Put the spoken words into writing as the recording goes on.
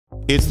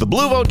It's the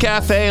Blue Vote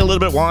Cafe, a little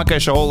bit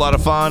wonkish, a whole lot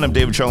of fun. I'm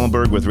David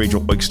Schellenberg with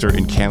Rachel Oyster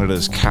in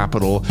Canada's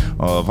capital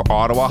of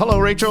Ottawa. Hello,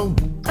 Rachel.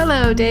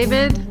 Hello,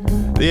 David.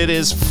 It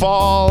is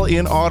fall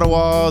in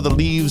Ottawa. The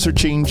leaves are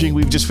changing.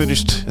 We've just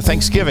finished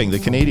Thanksgiving, the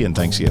Canadian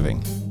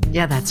Thanksgiving.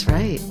 Yeah, that's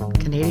right.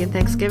 Canadian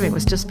Thanksgiving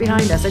was just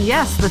behind us. And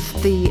yes,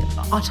 the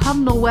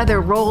autumnal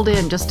weather rolled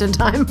in just in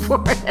time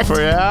for it.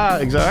 Yeah,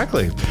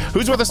 exactly.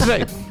 Who's with us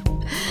today?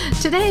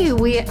 Today,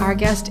 our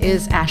guest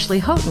is Ashley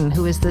Houghton,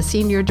 who is the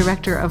Senior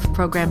Director of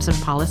Programs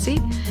and Policy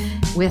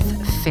with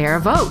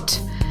FairVote.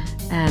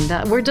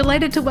 And we're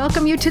delighted to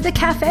welcome you to the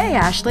cafe,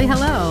 Ashley.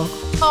 Hello.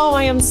 Oh,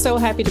 I am so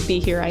happy to be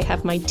here. I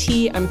have my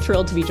tea. I'm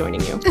thrilled to be joining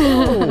you.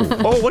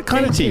 Oh, what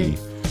kind of tea?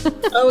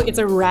 Oh, it's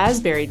a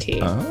raspberry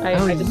tea.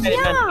 I decided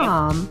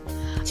not to.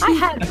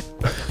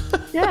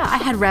 I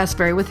had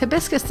raspberry with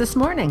hibiscus this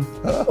morning.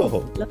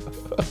 Oh.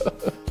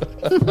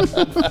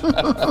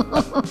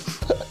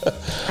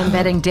 I'm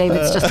betting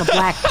David's just a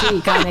black tea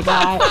kind of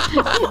guy.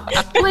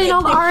 Plain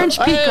old orange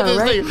pico,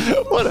 right?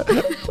 What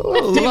a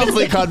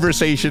lovely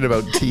conversation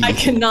about tea. I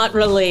cannot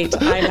relate.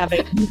 I have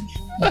a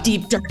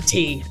deep dark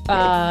tea.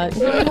 I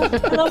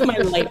love my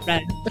light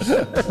red.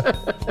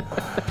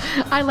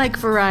 I like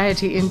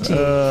variety in tea.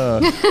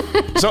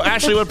 So,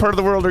 Ashley, what part of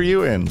the world are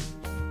you in?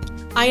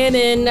 I am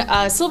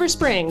in Silver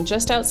Spring,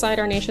 just outside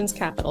our nation's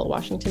capital,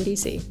 Washington,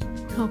 D.C.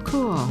 Oh,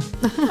 cool.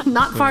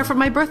 Not far from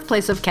my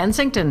birthplace of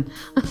Kensington.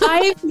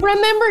 I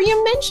remember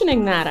you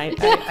mentioning that. I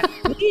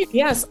believe,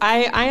 yes,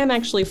 I am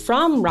actually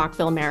from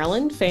Rockville,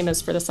 Maryland,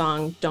 famous for the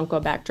song Don't Go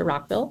Back to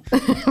Rockville,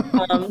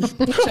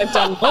 which I've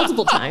done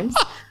multiple times,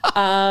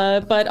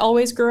 but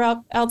always grew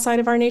up outside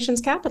of our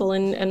nation's capital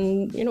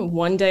and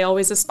one day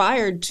always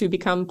aspired to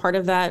become part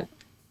of that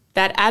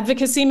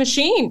advocacy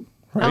machine.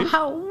 Right. Oh,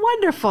 how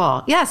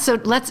wonderful. Yeah, so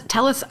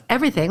tell us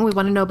everything. We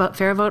want to know about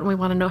FairVote, and we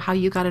want to know how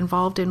you got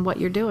involved in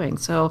what you're doing.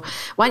 So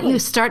why don't you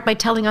start by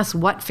telling us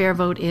what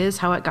FairVote is,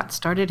 how it got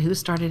started, who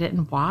started it,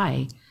 and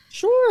why?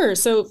 Sure.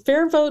 So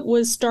FairVote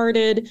was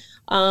started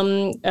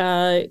in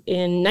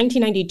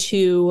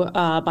 1992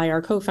 by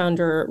our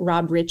co-founder,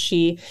 Rob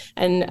Ritchie.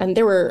 And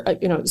there were,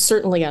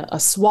 certainly a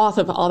swath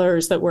of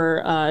others that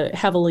were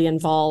heavily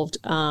involved,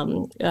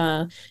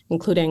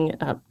 including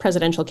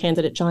presidential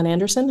candidate John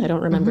Anderson. I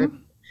don't remember.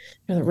 Mm-hmm.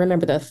 I don't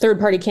remember the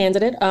third-party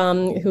candidate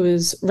who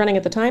was running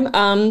at the time.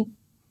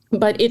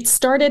 But it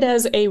started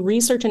as a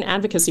research and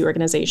advocacy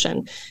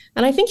organization.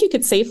 And I think you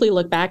could safely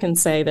look back and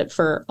say that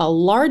for a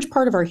large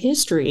part of our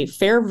history,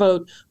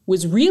 FairVote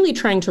was really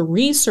trying to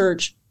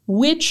research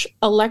which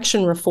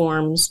election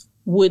reforms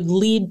would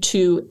lead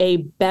to a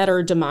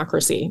better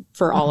democracy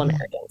for all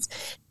Americans.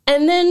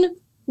 And then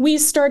we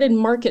started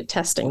market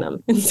testing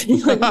them and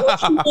saying, like,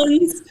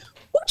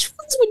 which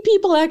ones would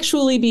people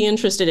actually be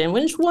interested in?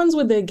 Which ones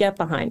would they get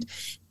behind?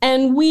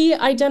 And we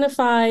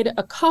identified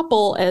a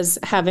couple as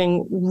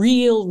having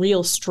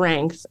real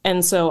strength.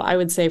 And so I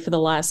would say for the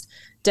last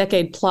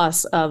decade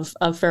plus of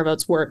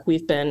FairVote's work,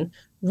 we've been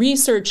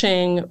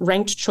researching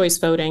ranked choice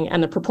voting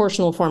and the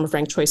proportional form of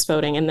ranked choice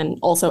voting, and then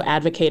also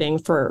advocating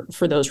for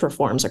those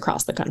reforms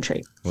across the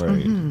country.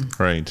 Right,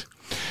 right.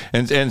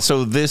 And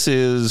so this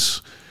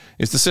is...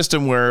 It's the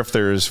system where if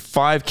there's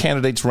 5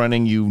 candidates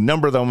running, you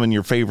number them in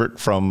your favorite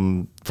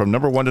from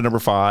number 1 to number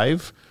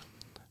 5.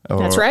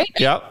 That's right.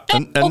 Yeah.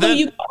 And although then,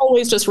 you can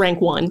always just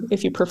rank 1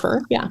 if you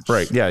prefer. Yeah.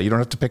 Right. Yeah. You don't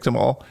have to pick them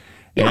all.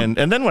 Yeah.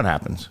 And then what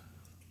happens?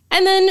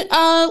 And then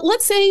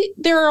let's say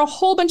there are a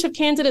whole bunch of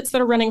candidates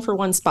that are running for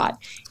one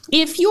spot.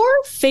 If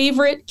your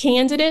favorite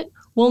candidate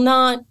will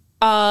not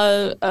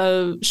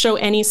show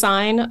any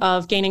sign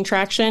of gaining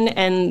traction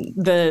and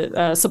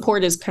the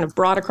support is kind of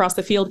broad across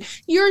the field,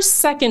 your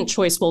second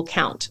choice will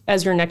count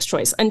as your next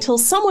choice until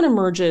someone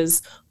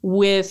emerges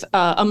with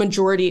a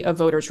majority of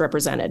voters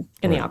represented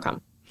in the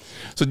outcome.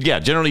 So yeah,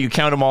 generally you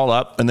count them all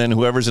up, and then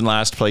whoever's in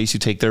last place, you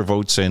take their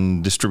votes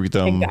and distribute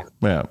them. Exactly.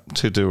 Yeah,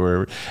 to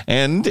wherever.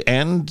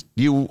 And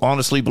you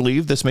honestly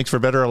believe this makes for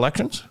better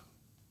elections?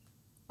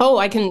 Oh,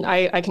 I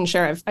can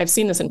share. I've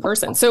seen this in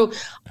person. So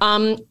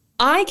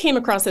I came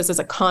across this as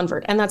a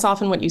convert, and that's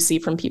often what you see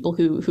from people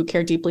who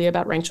care deeply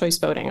about ranked choice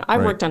voting.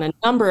 I've worked on a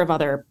number of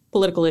other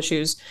political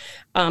issues,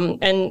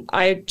 and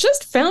I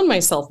just found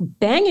myself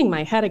banging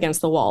my head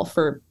against the wall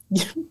for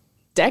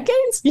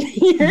decades,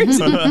 years.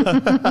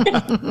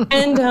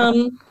 And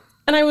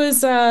I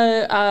was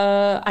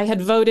I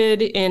had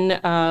voted in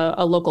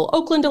a local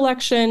Oakland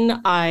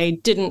election. I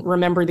didn't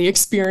remember the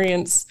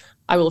experience,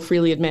 I will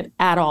freely admit,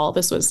 at all.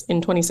 This was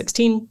in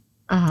 2016.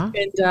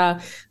 And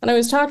I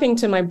was talking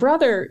to my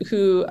brother,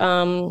 who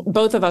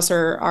both of us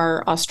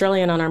are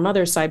Australian on our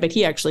mother's side, but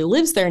he actually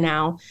lives there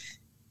now.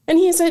 And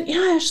he said,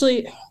 yeah,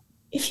 Ashley,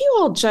 if you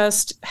all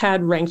just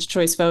had ranked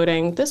choice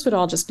voting, this would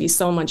all just be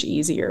so much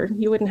easier.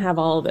 You wouldn't have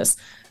all of this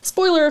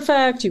spoiler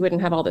effect. You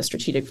wouldn't have all this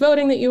strategic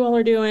voting that you all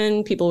are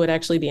doing. People would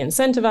actually be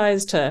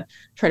incentivized to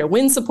try to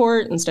win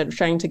support instead of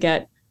trying to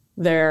get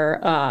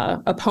their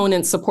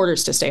opponents'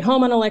 supporters to stay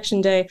home on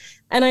election day.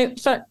 And I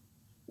thought,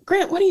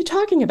 Grant, what are you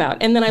talking about?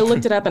 And then I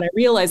looked it up and I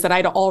realized that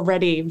I'd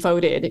already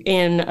voted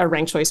in a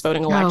ranked choice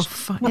voting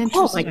election.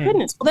 Oh my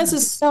goodness. Well, this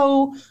is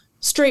so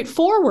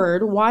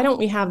straightforward. Why don't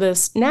we have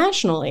this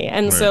nationally?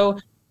 And so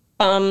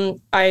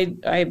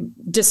I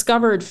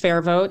discovered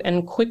FairVote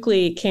and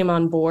quickly came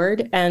on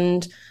board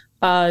and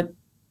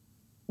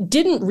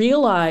didn't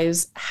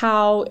realize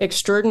how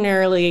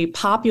extraordinarily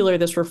popular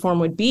this reform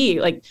would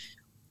be. Like,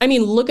 I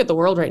mean, look at the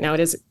world right now.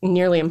 It is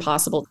nearly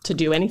impossible to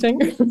do anything.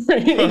 It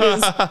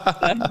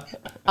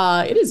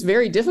is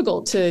very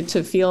difficult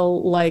to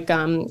feel like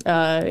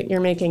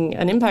you're making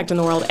an impact in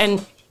the world.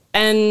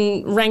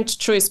 And ranked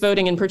choice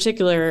voting in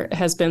particular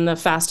has been the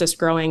fastest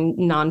growing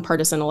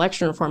nonpartisan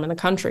election reform in the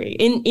country.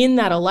 In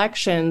that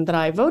election that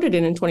I voted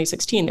in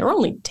 2016, there were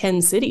only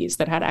 10 cities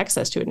that had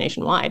access to it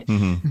nationwide.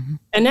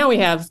 And now we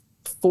have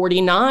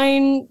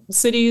 49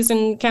 cities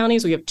and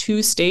counties. We have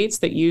 2 states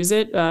that use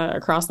it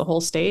across the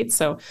whole state.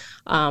 So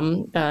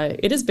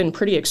it has been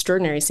pretty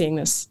extraordinary seeing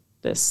this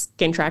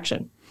gain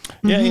traction.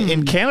 Yeah,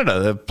 in Canada,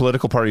 the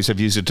political parties have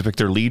used it to pick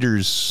their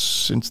leaders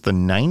since the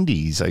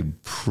 90s, I'm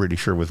pretty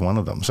sure, with one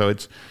of them. So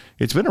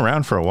it's been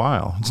around for a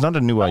while. It's not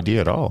a new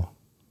idea at all.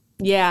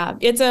 Yeah,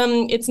 it's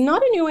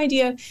not a new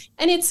idea.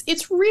 And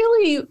it's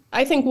really,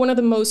 I think, one of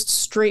the most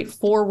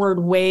straightforward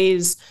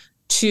ways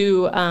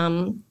to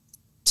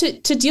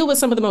deal with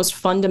some of the most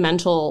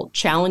fundamental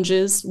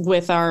challenges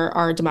with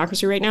our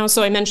democracy right now.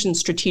 So I mentioned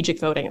strategic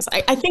voting.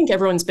 I think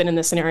everyone's been in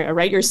this scenario,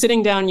 right? You're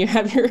sitting down, you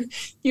have your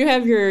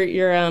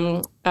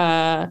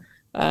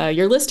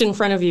list in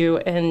front of you,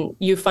 and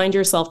you find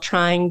yourself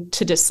trying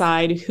to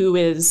decide who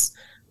is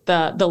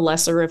the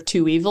lesser of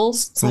two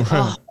evils. It's like,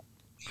 oh,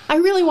 I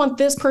really want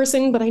this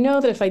person, but I know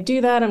that if I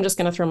do that, I'm just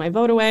going to throw my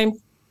vote away.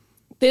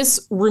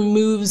 This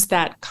removes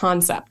that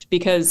concept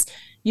because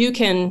you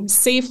can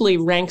safely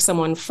rank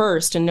someone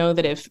first and know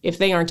that if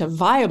they aren't a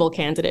viable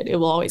candidate, it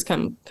will always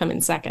come in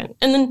second.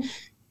 And then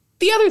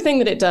the other thing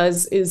that it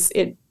does is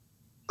it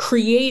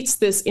creates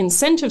this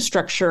incentive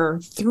structure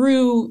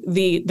through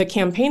the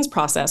campaigns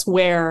process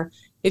where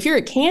if you're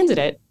a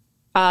candidate,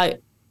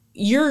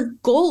 your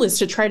goal is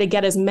to try to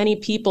get as many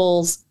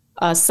people's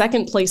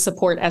second place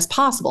support as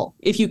possible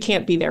if you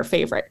can't be their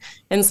favorite.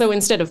 And so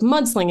instead of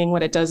mudslinging,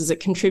 what it does is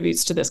it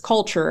contributes to this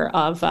culture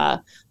of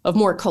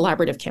more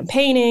collaborative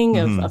campaigning,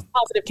 of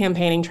positive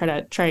campaigning,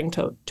 trying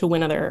to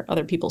win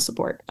other people's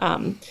support.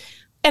 And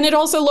it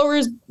also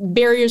lowers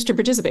barriers to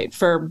participate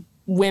for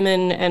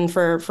women and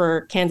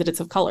for candidates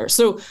of color.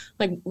 So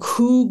like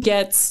who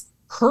gets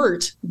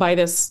hurt by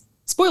this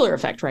spoiler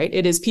effect, right?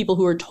 It is people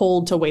who are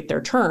told to wait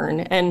their turn,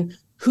 and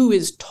who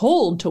is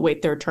told to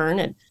wait their turn.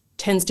 It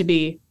tends to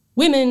be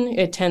women,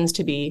 it tends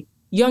to be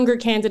younger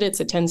candidates,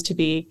 it tends to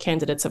be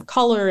candidates of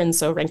color. And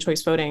so ranked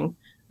choice voting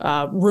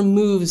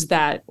removes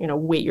that,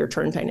 wait your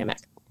turn dynamic.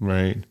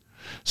 Right.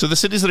 So the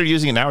cities that are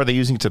using it now, are they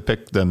using it to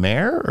pick the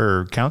mayor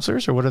or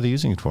councillors, or what are they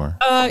using it for?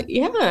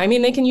 Yeah, I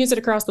mean, they can use it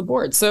across the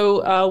board.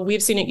 So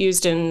we've seen it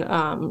used in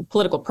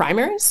political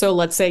primaries. So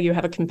let's say you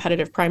have a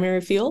competitive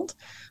primary field.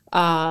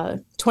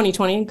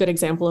 2020, good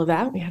example of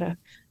that. We had a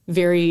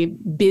very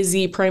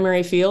busy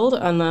primary field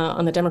on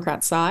the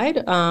Democrat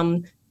side.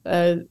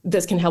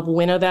 This can help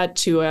winnow that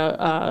to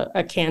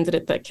a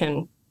candidate that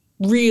can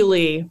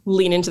really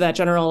lean into that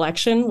general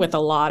election with a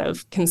lot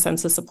of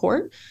consensus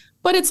support.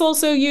 But it's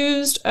also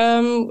used,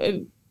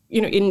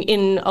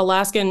 in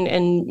Alaska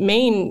and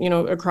Maine,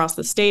 across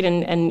the state,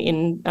 and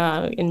in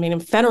Maine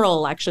and federal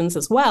elections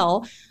as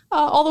well,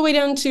 all the way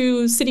down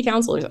to city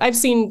councilors. I've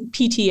seen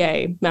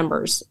PTA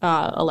members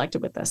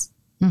elected with this.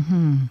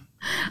 Mm-hmm.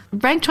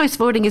 Ranked choice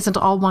voting isn't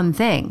all one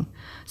thing.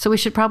 So we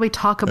should probably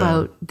talk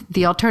about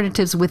the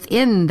alternatives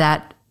within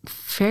that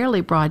fairly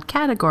broad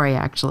category,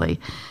 actually.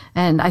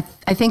 And I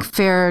think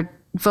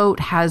FairVote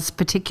has a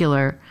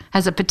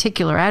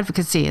particular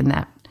advocacy in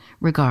that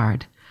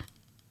regard.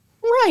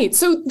 Right.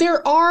 So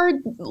there are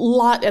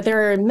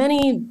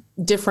many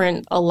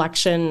different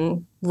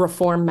election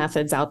reform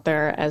methods out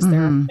there as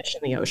there are fish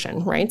in the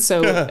ocean, right?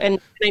 So and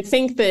I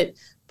think that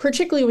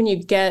particularly when you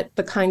get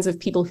the kinds of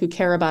people who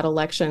care about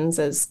elections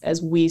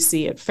as we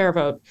see at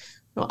FairVote,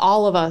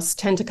 all of us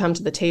tend to come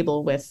to the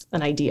table with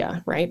an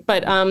idea, right?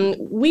 But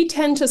we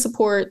tend to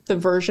support the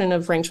version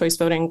of ranked choice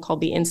voting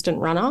called the instant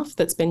runoff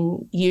that's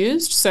been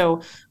used.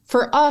 So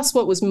for us,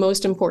 what was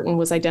most important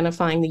was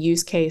identifying the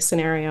use case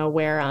scenario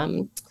where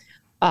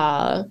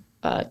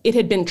it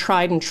had been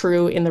tried and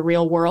true in the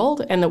real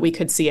world and that we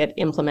could see it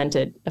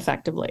implemented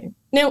effectively.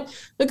 Now,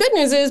 the good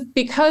news is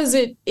because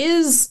it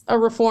is a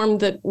reform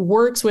that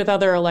works with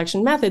other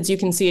election methods, you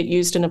can see it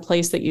used in a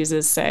place that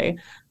uses, say,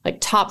 like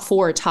top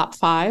 4, top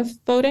 5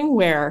 voting,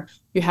 where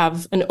you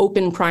have an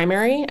open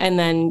primary and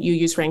then you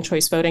use ranked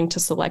choice voting to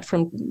select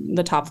from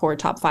the top 4,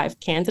 top 5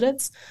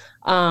 candidates.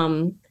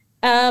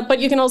 But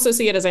you can also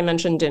see it, as I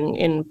mentioned,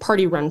 in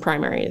party-run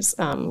primaries.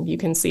 You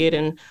can see it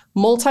in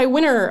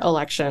multi-winner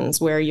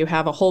elections where you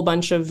have a whole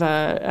bunch of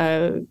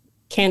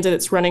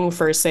candidates running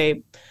for,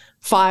 say,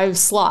 5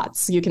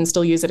 slots. You can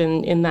still use it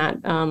in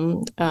that.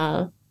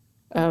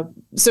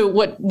 So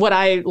what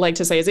I like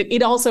to say is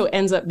it also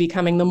ends up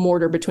becoming the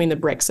mortar between the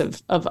bricks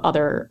of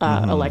other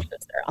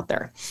elections that are out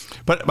there.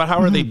 But how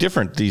are they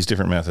different, these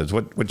different methods?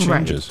 What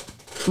changes?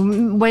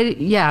 Wait,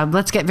 yeah,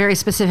 let's get very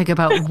specific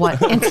about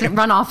what instant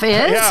runoff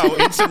is. Yeah,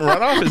 instant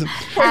runoff is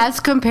as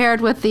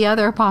compared with the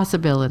other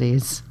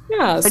possibilities.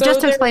 Yeah. So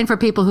just to explain for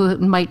people who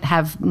might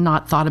have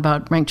not thought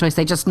about ranked choice,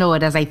 they just know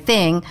it as a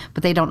thing,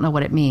 but they don't know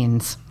what it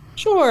means.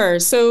 Sure.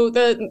 So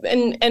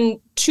and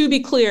to be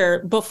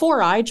clear,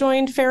 before I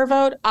joined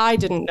FairVote, I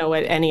didn't know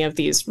what any of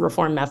these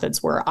reform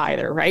methods were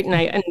either, right?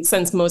 And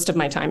since most of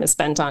my time is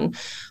spent on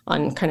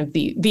kind of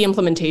the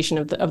implementation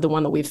of the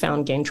one that we've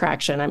found gain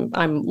traction,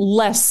 I'm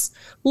less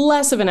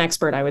of an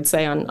expert, I would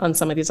say, on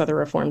some of these other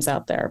reforms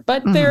out there.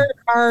 But there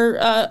are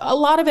a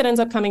lot of it ends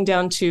up coming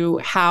down to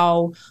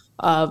how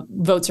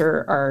votes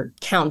are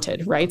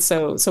counted, right?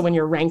 So when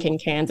you're ranking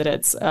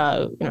candidates,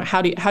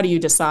 how do you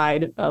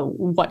decide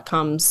what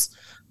comes,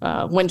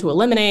 when to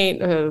eliminate,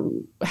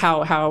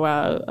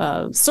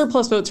 how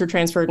surplus votes are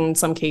transferred in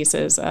some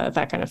cases,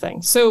 that kind of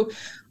thing. So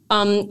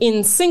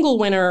in single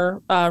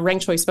winner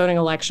ranked choice voting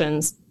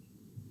elections,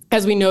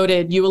 as we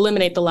noted, you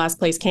eliminate the last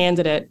place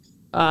candidate.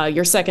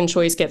 Your second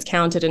choice gets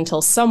counted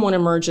until someone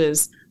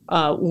emerges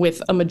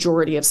with a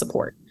majority of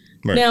support.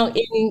 Right. Now,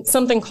 in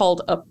something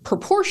called a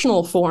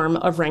proportional form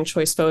of ranked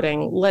choice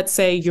voting, let's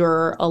say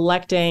you're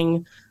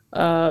electing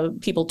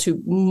people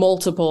to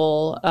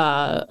multiple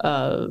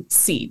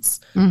seats.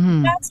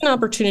 That's an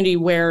opportunity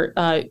where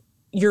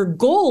your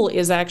goal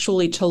is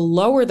actually to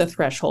lower the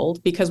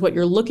threshold, because what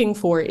you're looking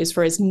for is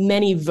for as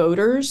many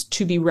voters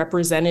to be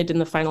represented in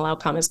the final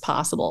outcome as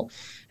possible.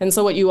 And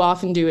so what you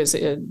often do is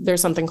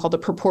there's something called the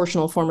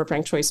proportional form of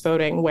ranked choice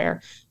voting,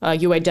 where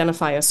you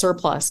identify a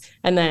surplus,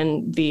 and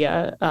then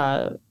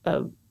the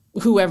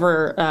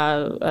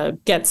whoever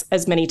gets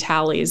as many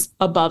tallies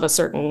above a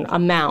certain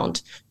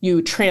amount,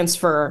 you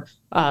transfer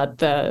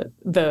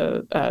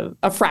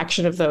a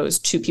fraction of those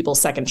to people's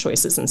second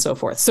choices and so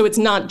forth. So it's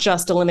not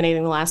just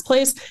eliminating the last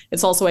place,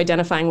 it's also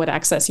identifying what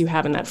excess you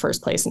have in that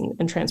first place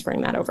and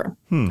transferring that over.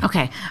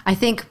 Okay. I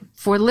think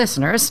for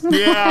listeners,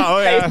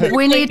 yeah.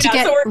 we need to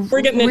get... So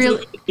we're getting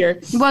into it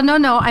here. Well,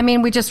 no. I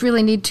mean, we just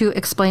really need to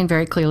explain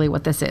very clearly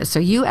what this is. So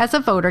you as a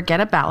voter get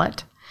a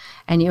ballot,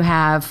 and you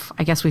have,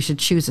 I guess we should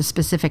choose a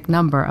specific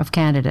number of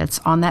candidates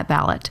on that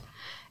ballot,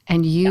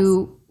 and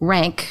you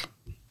rank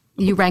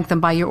them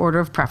by your order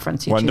of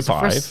preference. You 1 to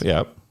 5,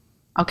 yep.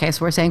 Okay,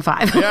 so we're saying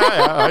 5. Yeah,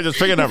 I just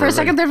pick a number. First,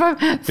 second, third,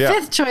 fourth.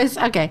 Fifth choice.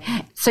 Okay,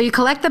 so you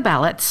collect the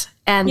ballots,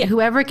 and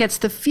whoever gets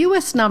the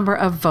fewest number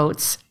of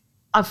votes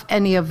of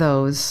any of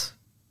those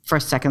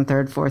first, second,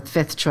 third, fourth,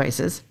 fifth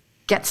choices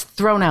gets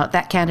thrown out.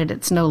 That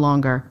candidate's no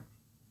longer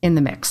in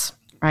the mix,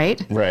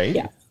 right? Right.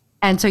 Yeah.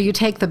 And so you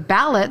take the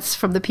ballots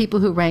from the people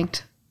who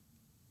ranked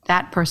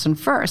that person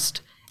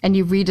first, and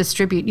you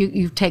redistribute.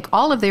 You take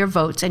all of their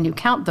votes and you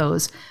count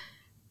those.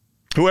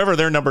 Whoever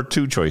their number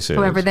 2 choice is.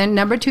 Whoever their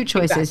number 2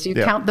 choice is, you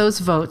Yeah. count those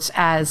votes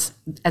as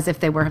if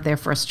they were their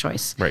first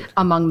choice Right.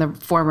 among the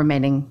 4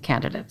 remaining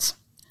candidates.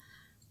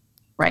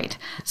 Right.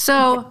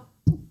 So,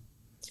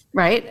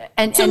 right.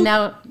 And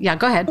now,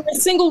 go ahead. A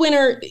single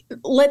winner,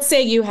 let's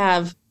say you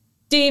have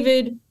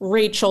David,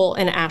 Rachel,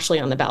 and Ashley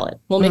on the ballot.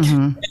 We'll make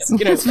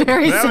It's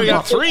very Now we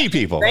got simple. 3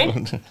 people.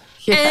 Right?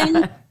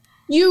 And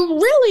you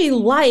really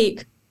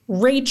like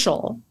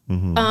Rachel.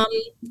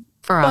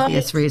 For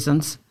obvious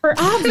reasons. For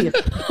obvious.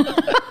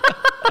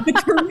 The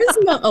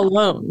charisma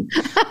alone,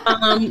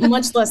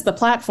 much less the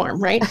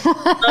platform, right?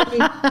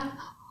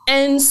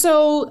 And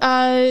so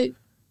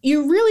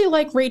you really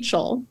like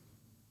Rachel,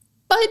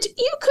 but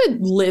you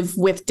could live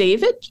with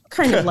David,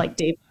 kind of like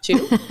David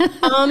too.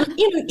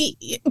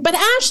 But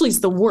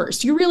Ashley's the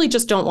worst. You really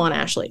just don't want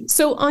Ashley.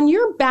 So on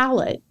your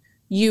ballot,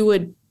 you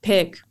would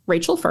pick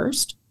Rachel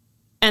first,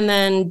 and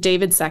then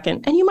David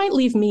second, and you might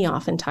leave me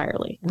off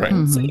entirely.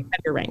 Right. So you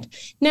have your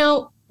ranked.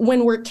 Now,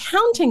 when we're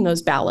counting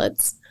those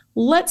ballots,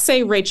 let's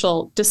say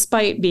Rachel,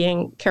 despite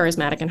being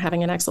charismatic and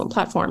having an excellent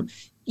platform,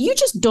 you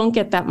just don't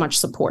get that much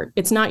support.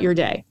 It's not your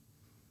day.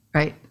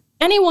 Right.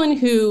 Anyone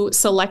who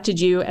selected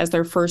you as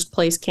their first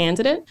place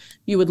candidate,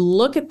 you would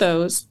look at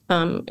those.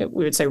 We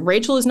would say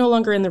Rachel is no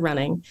longer in the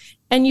running,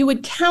 and you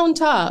would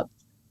count up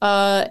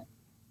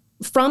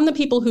from the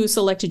people who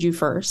selected you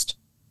first,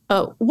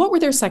 what were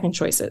their second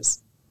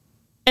choices?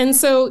 And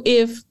so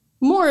if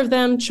more of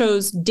them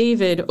chose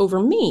David over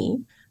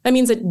me, that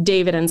means that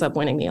David ends up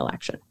winning the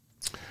election.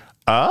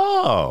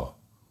 Oh.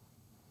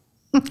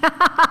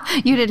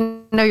 You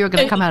didn't know you were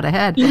going to come out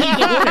ahead.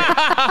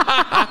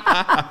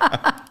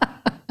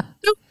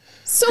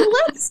 So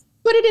let's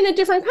put it in a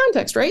different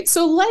context, right?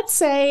 So let's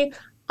say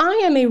I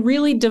am a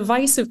really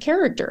divisive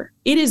character.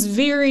 It is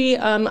very,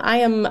 I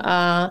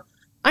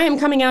am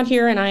coming out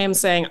here and I am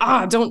saying,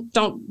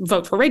 don't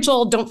vote for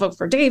Rachel, don't vote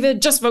for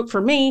David, just vote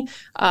for me.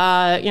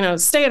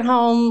 Stay at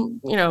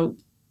home.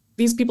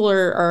 These people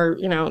are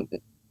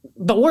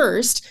the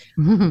worst.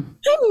 I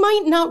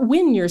might not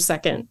win your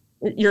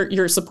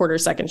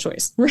supporter's second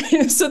choice.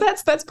 Right? So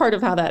that's part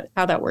of how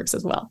that works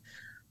as well.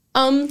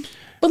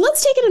 But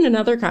let's take it in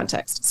another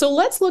context. So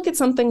let's look at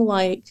something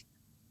like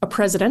a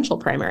presidential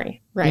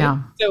primary, right? Yeah.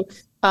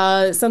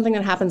 So something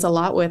that happens a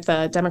lot with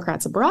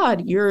Democrats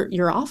abroad,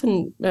 you're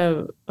often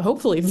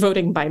hopefully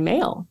voting by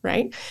mail,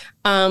 right?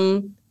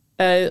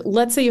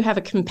 let's say you have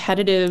a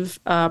competitive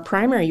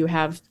primary, you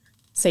have,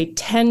 say,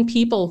 10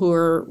 people who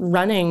are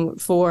running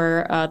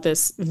for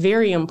this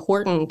very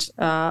important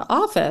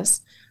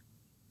office.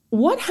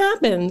 What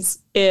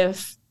happens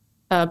if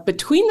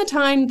between the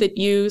time that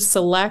you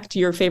select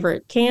your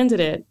favorite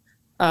candidate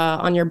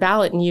on your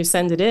ballot and you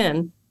send it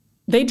in,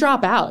 they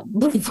drop out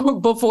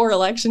before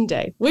Election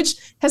Day,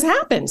 which has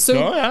happened. So,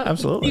 oh, yeah,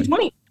 absolutely.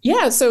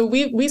 So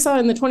we saw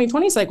in the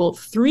 2020 cycle,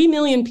 3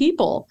 million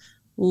people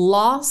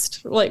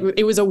lost, like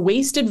it was a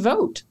wasted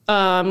vote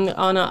on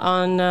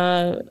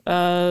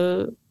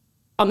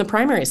the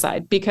primary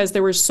side because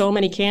there were so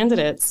many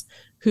candidates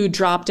who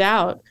dropped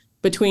out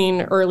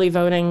between early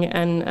voting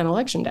and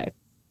Election Day.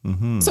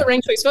 Mm-hmm. So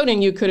ranked choice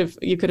voting, you could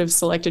have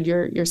selected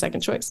your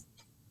second choice.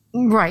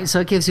 Right.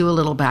 So it gives you a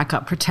little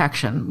backup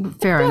protection.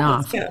 Fair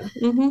enough. Yeah.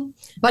 Mm-hmm.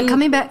 But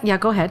coming back,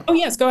 go ahead. Oh,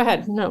 yes, go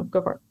ahead. No, go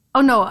for it.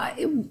 Oh, no,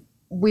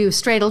 we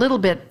strayed a little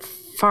bit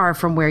far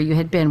from where you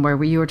had been,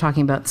 where you were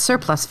talking about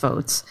surplus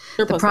votes.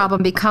 The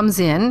problem comes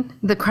in,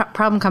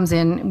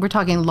 we're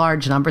talking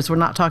large numbers. We're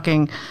not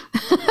talking...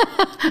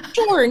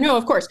 Sure, no,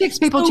 of course. 6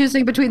 people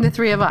choosing between the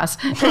 3 of us.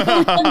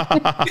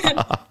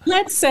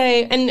 Let's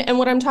say, and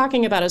what I'm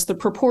talking about is the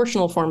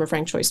proportional form of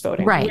ranked choice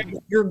voting. Right.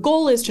 Your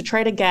goal is to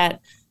try to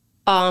get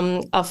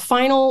a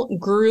final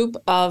group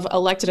of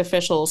elected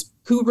officials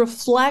who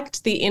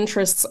reflect the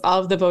interests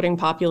of the voting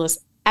populace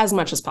as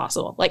much as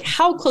possible. Like,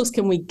 how close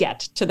can we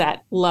get to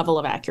that level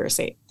of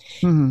accuracy?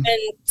 Mm-hmm.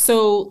 And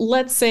so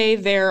let's say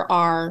there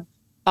are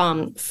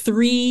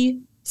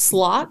 3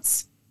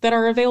 slots that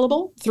are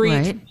available,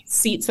 3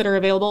 seats that are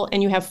available,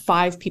 and you have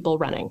 5 people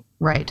running.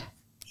 Right.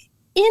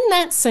 In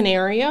that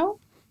scenario,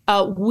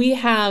 we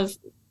have,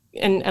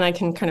 and I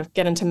can kind of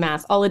get into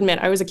math. I'll admit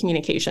I was a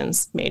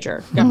communications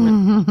major,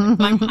 government.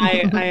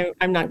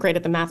 I'm not great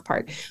at the math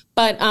part.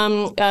 But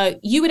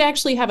you would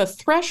actually have a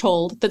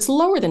threshold that's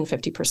lower than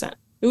 50%.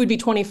 It would be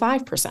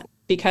 25%,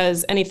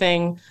 because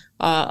anything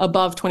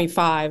above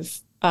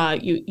 25,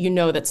 you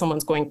know that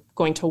someone's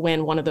going to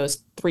win one of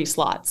those 3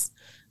 slots.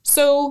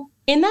 So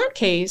in that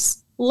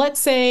case, let's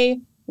say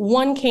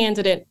one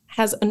candidate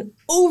has an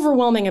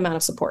overwhelming amount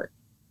of support.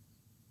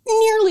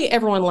 Nearly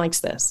everyone likes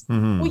this.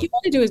 Mm-hmm. What you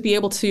want to do is be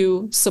able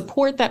to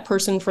support that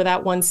person for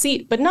that one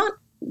seat, but not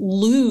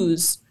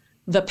lose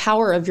the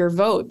power of your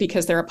vote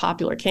because they're a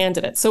popular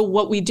candidate. So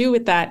what we do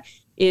with that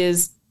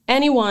is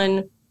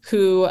anyone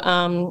who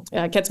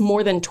gets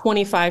more than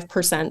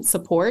 25%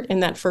 support in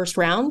that first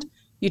round,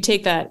 you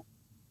take that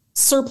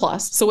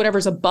surplus, so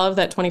whatever's above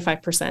that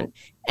 25%,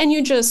 and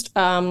you just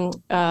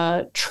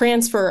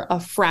transfer a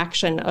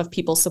fraction of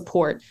people's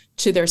support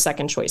to their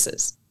second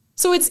choices.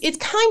 So it's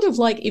kind of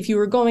like if you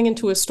were going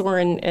into a store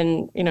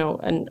and you know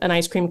an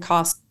ice cream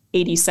costs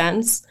 80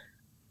 cents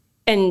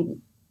and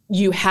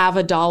you have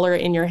 $1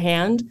 in your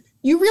hand,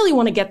 you really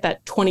want to get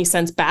that 20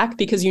 cents back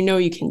because you know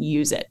you can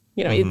use it.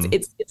 You know, mm-hmm.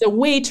 it's a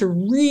way to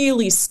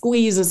really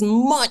squeeze as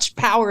much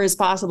power as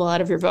possible out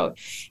of your vote.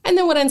 And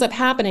then what ends up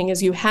happening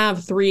is you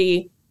have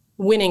 3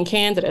 winning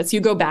candidates.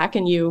 You go back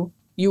and you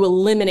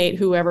eliminate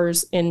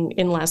whoever's in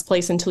last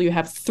place until you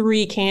have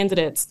 3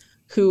 candidates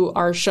who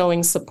are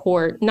showing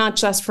support, not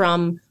just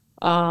from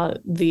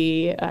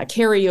the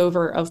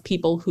carryover of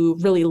people who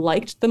really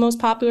liked the most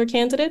popular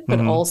candidate, but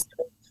mm-hmm. also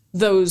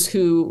those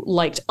who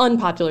liked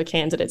unpopular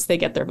candidates. They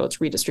get their votes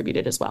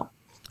redistributed as well.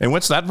 And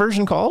what's that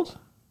version called?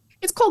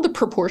 It's called the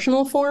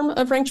proportional form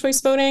of ranked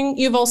choice voting.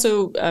 You've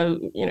also,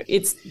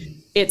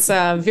 it's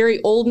a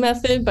very old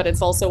method, but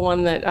it's also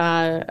one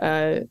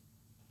that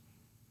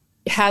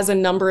has a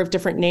number of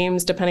different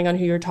names depending on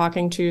who you're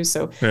talking to.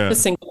 So the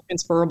single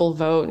transferable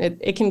vote,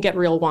 it can get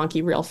real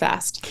wonky real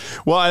fast.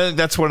 Well, I think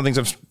that's one of the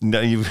things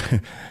you've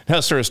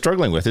started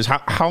struggling with is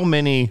how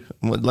many,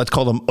 let's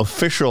call them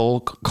official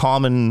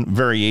common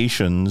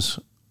variations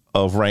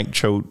of ranked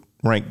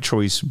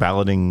choice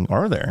balloting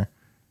are there?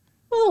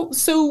 Well,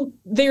 so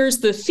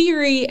there's the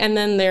theory, and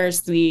then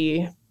there's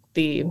the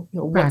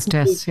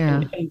practice,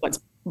 and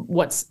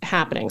what's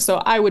happening. So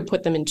I would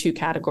put them in 2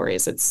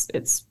 categories.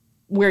 It's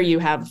where you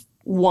have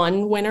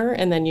one winner,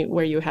 and then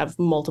where you have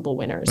multiple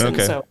winners. Okay,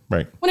 and so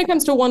right. When it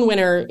comes to one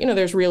winner,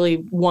 there's really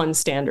one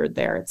standard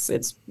there. It's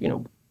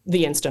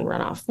the instant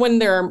runoff. When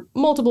there are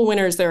multiple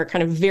winners, there are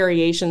kind of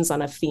variations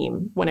on a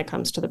theme when it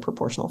comes to the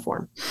proportional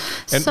form.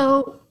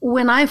 So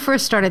when I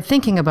first started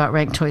thinking about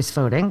ranked choice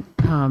voting,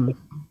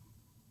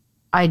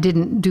 I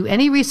didn't do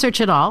any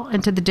research at all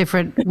into the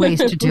different ways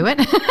to do it.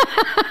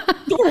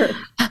 Sure.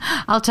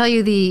 I'll tell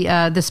you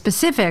the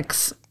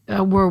specifics we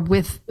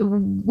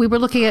were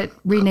looking at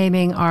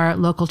renaming our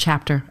local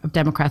chapter of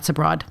Democrats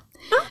Abroad.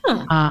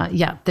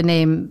 The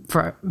name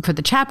for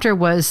the chapter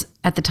was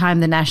at the time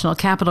the National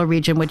Capital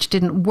Region, which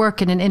didn't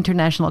work in an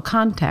international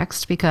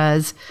context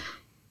because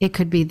it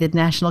could be the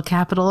national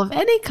capital of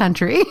any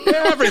country.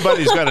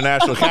 Everybody's got a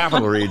national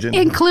capital region.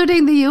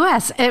 Including the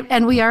U.S.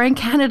 And we are in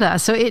Canada.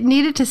 So it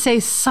needed to say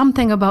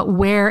something about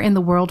where in the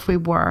world we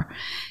were.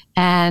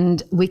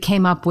 And we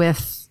came up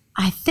with,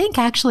 I think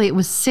actually it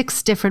was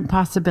 6 different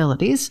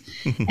possibilities.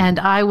 And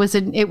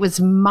it was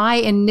my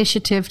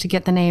initiative to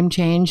get the name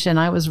changed. And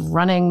I was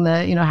running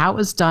how it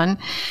was done.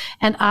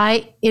 And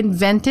I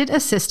invented a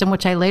system,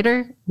 which I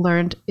later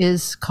learned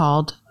is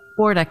called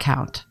Order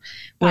Count,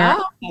 where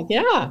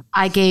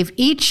I gave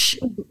each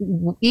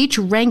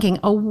ranking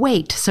a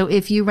weight. So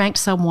if you ranked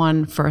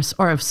someone first,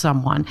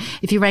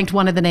 if you ranked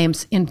one of the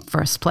names in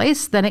first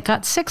place, then it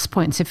got 6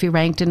 points. If you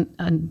ranked a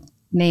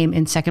name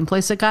in second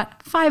place, it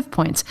got 5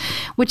 points,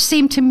 which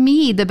seemed to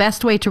me the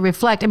best way to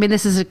reflect. I mean,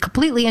 this is a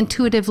completely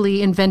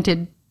intuitively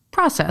invented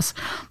process,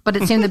 but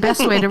it seemed the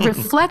best way to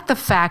reflect the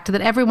fact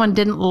that everyone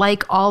didn't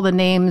like all the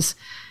names.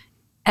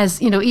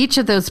 As each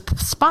of those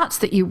spots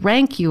that you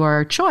rank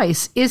your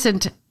choice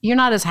you're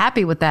not as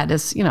happy with that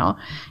as,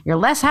 you're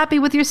less happy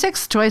with your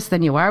 6th choice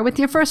than you are with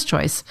your first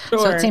choice. Sure.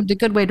 So it seemed a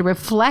good way to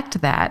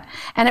reflect that.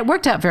 And it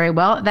worked out very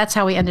well. That's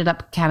how we ended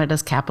up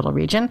Canada's capital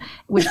region,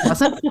 which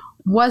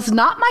was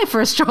not my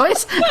first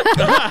choice.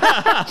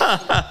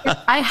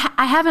 I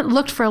haven't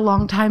looked for a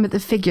long time at the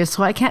figures,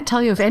 so I can't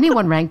tell you if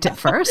anyone ranked it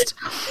first.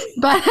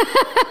 But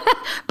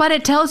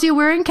it tells you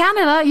we're in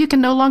Canada. You can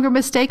no longer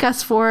mistake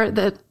us for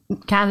the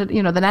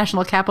Canada, the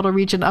national capital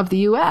region of the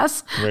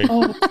U.S. Right.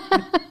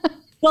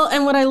 Well,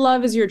 and what I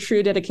love is your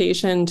true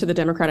dedication to the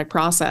democratic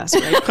process,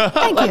 right?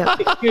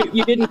 Thank you.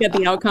 You didn't get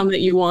the outcome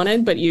that you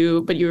wanted, but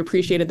you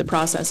appreciated the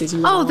process as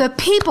you went along. The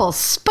people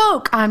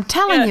spoke, I'm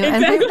telling you.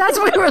 Exactly. And that's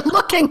what we were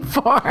looking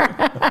for.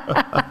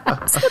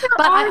 But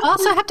I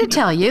also have to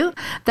tell you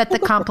that the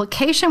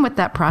complication with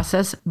that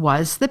process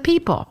was the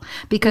people,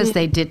 because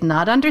they did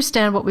not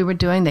understand what we were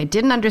doing. They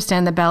didn't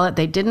understand the ballot.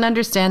 They didn't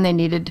understand they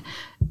needed...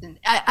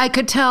 I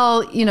could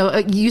tell,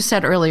 you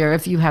said earlier,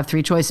 if you have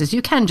 3 choices,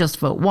 you can just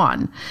vote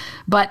 1.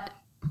 But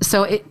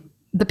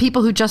the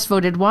people who just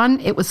voted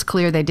 1, it was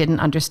clear they didn't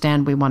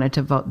understand we wanted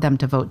to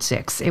vote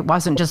 6. It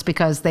wasn't just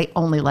because they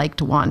only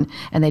liked 1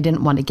 and they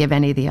didn't want to give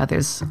any of the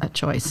others a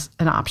choice,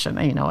 an option,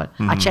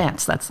 a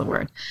chance. That's the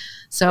word.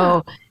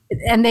 So... Yeah.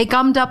 And they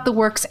gummed up the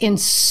works in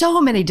so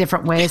many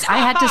different ways. I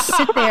had to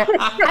sit there.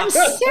 I'm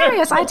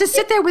serious. I had to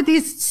sit there with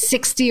these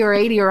 60 or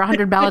 80 or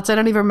 100 ballots. I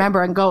don't even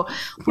remember, and go,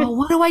 well,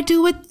 what do I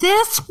do with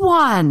this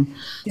one?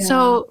 Yeah.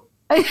 So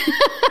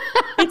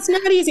it's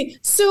not easy.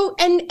 So,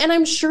 and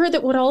I'm sure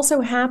that what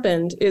also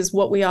happened is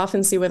what we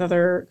often see with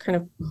other kind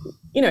of,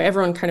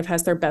 everyone kind of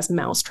has their best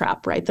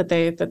mousetrap, right? That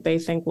they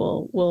think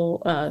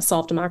will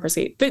solve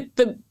democracy.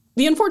 The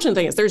unfortunate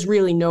thing is there's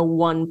really no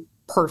one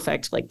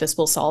perfect, like this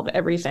will solve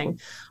everything.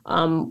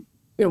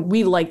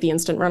 We like the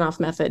instant runoff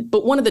method,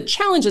 but one of the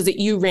challenges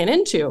that you ran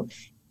into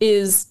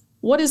is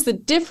what is the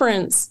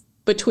difference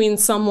between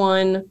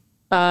someone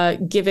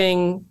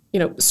giving,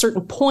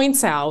 certain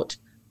points out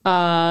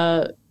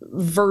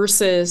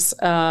versus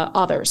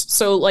others.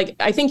 So like,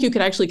 I think you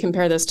could actually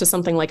compare this to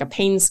something like a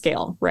pain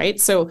scale, right?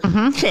 So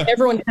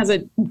everyone has a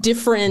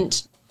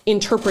different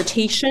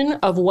interpretation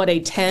of what a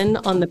 10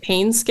 on the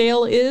pain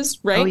scale is,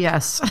 right? Oh,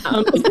 yes.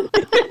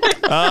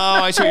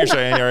 I see what you're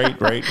saying.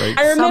 Right.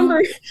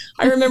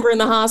 I remember in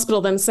the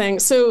hospital them saying,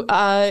 so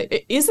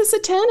is this a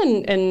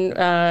 10? And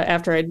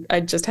after I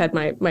just had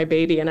my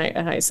baby, and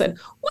I said,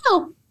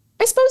 well,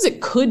 I suppose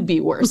it could be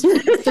worse. So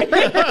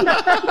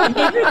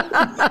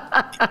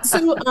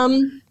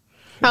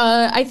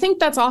I think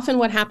that's often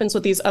what happens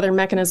with these other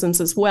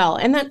mechanisms as well.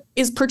 And that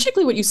is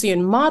particularly what you see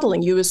in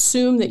modeling. You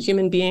assume that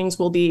human beings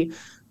will be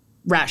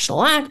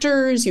rational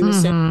actors. You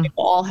assume they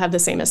will all have the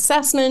same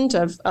assessment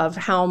of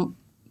how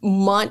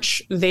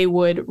much they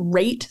would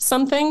rate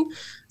something.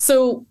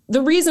 So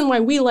the reason why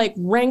we like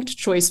ranked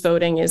choice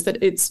voting is that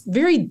it's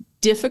very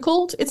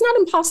difficult. It's not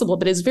impossible,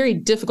 but it's very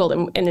difficult.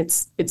 And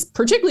it's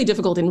particularly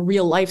difficult in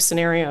real life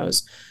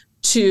scenarios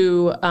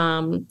to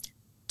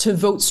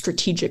vote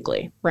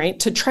strategically, right?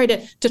 To try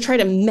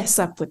to mess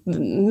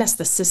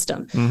the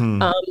system.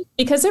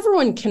 Because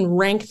everyone can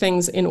rank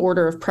things in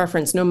order of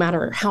preference, no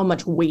matter how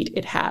much weight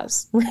it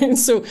has, right?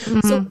 So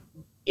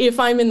if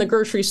I'm in the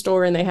grocery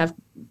store and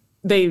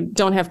they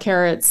don't have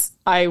carrots,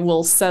 I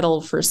will settle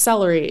for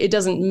celery. It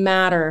doesn't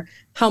matter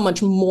how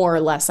much more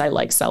or less I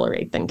like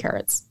celery than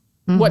carrots.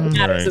 What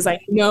matters is I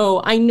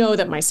know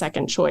that my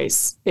second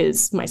choice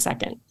is my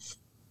second.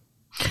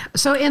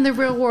 So in the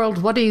real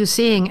world, what are you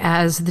seeing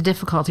as the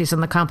difficulties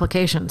and the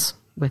complications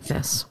with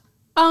this?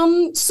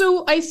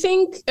 So I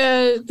think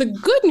the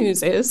good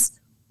news is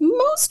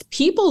most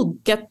people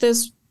get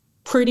this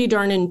pretty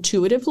darn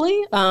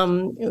intuitively.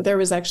 There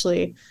was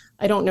actually,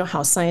 I don't know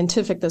how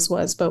scientific this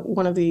was, but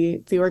one of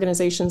the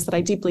organizations that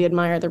I deeply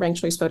admire, the Ranked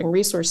Choice Voting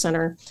Resource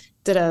Center,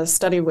 did a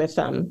study with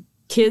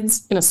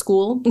kids in a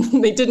school.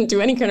 They didn't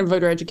do any kind of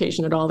voter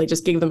education at all. They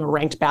just gave them a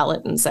ranked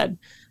ballot and said,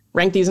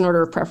 rank these in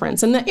order of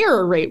preference. And the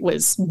error rate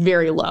was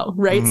very low,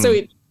 right? So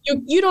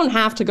you don't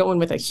have to go in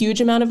with a huge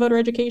amount of voter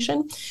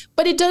education,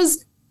 but it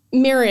does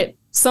merit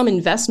some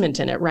investment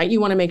in it, right? You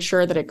want to make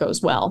sure that it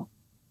goes well.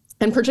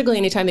 And particularly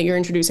anytime that you're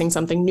introducing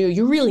something new,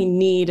 you really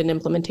need an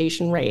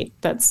implementation rate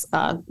that's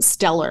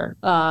stellar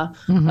to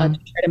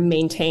try to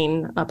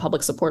maintain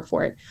public support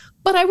for it.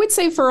 But I would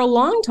say for a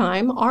long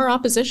time, our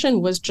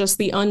opposition was just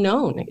the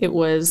unknown. It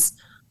was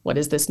what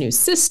is this new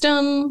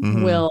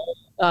system? Will,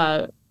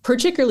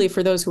 particularly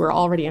for those who are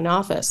already in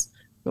office,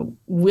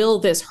 will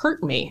this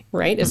hurt me,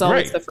 right? Is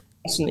always the first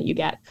question that you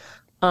get.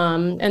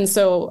 And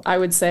so I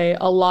would say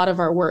a lot of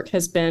our work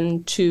has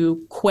been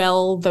to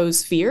quell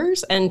those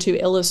fears and to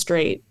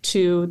illustrate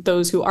to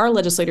those who are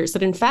legislators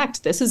that, in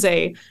fact, this is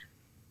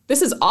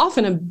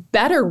often a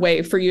better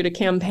way for you to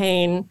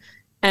campaign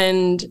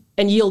and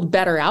yield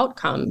better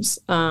outcomes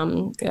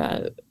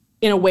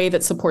in a way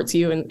that supports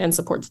you and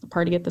supports the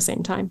party at the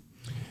same time.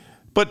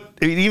 But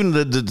even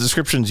the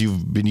descriptions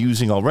you've been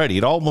using already,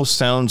 it almost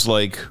sounds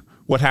like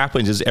what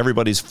happens is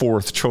everybody's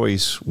fourth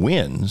choice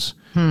wins.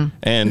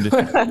 And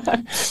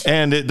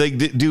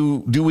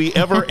do we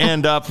ever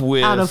end up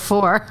with out of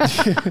 4?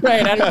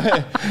 Right.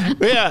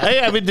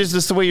 I mean, this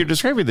is the way you're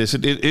describing this.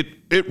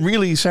 It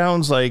really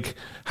sounds like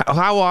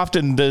how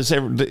often is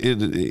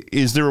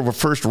there a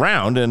first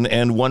round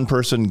and one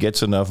person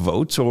gets enough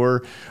votes,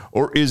 or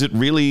is it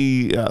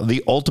really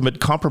the ultimate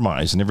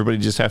compromise and everybody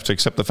just has to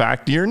accept the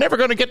fact you're never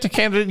going to get the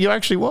candidate you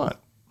actually want?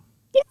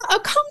 Yeah, a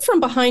come from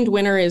behind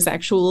winner is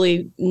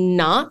actually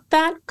not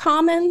that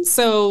common.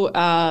 So,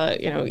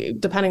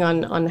 depending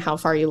on how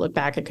far you look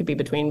back, it could be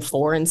between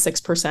 4% and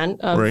 6%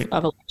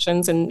 of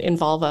elections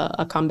involve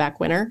a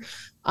comeback winner.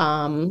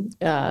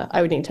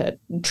 I would need to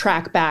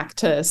track back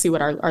to see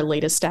what our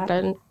latest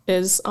data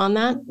is on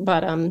that.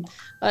 But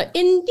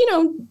in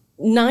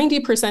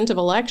 90% of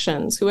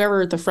elections,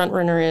 whoever the front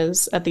runner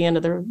is at the end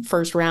of the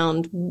first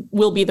round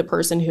will be the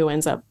person who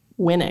ends up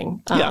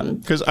winning.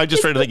 Because I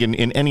just try to think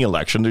in any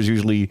election, there's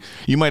usually,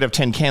 you might have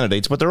 10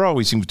 candidates, but there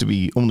always seems to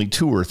be only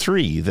 2 or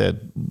 3 that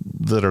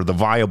are the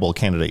viable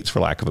candidates, for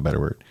lack of a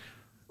better word.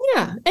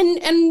 Yeah.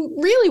 And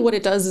really what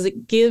it does is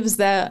it gives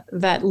that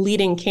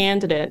leading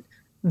candidate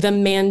the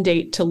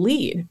mandate to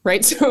lead,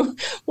 right? So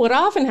what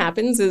often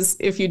happens is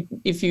if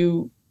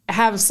you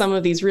have some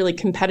of these really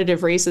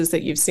competitive races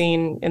that you've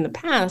seen in the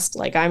past,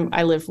 like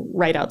I live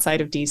right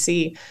outside of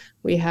DC,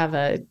 we have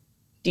a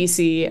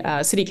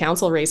DC city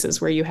council races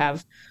where you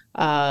have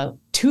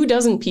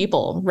 24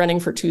 people running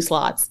for 2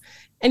 slots,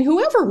 and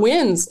whoever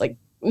wins, like,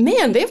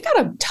 man, they've got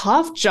a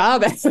tough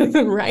job at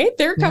it, right?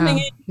 They're coming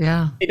in.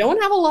 Yeah. They don't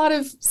have a lot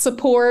of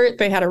support.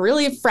 They had a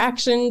really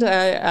fractioned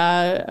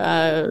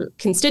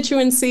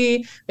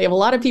constituency. They have a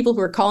lot of people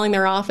who are calling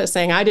their office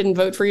saying, I didn't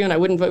vote for you and I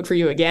wouldn't vote for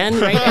you again,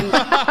 right?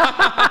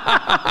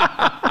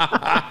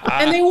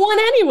 And they won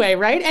anyway,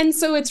 right? And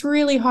so it's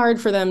really hard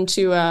for them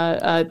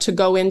to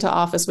go into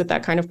office with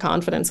that kind of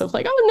confidence of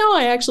like, oh, no,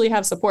 I actually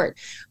have support.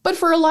 But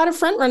for a lot of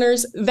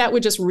frontrunners, that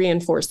would just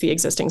reinforce the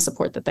existing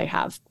support that they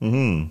have.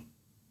 Mm-hmm.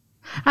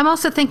 I'm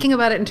also thinking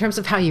about it in terms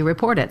of how you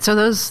report it. So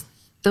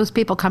those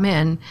people come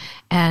in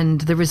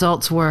and the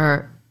results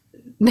were,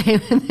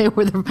 they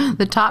were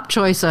the top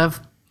choice of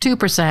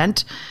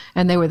 2%,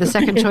 and they were the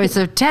second choice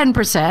of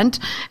 10%,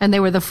 and they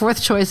were the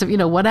fourth choice of,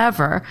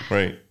 whatever.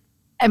 Right.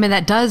 I mean,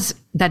 that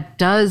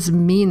does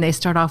mean they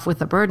start off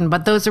with a burden,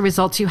 but those are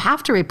results you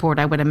have to report,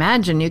 I would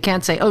imagine. You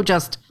can't say, oh,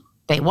 just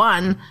they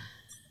won.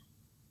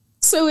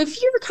 So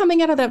if you're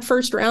coming out of that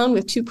first round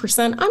with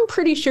 2%, I'm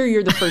pretty sure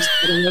you're the first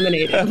to get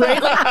eliminated, right?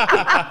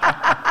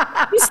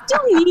 Like, you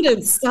still need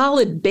a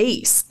solid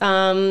base.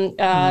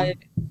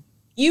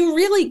 You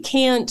really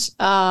can't.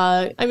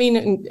 I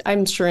mean,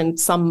 I'm sure in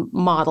some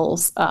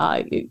models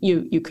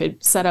you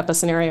could set up a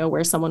scenario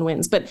where someone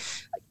wins, but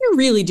you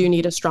really do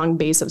need a strong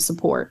base of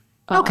support.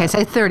 Okay,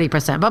 say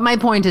 30%. But my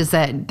point is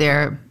that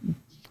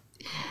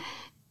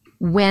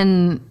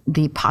when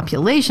the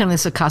population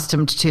is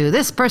accustomed to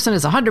this person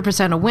is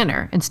 100% a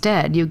winner,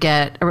 instead you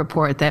get a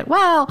report that,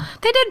 well,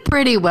 they did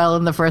pretty well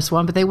in the first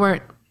one, but they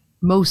weren't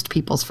most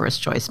people's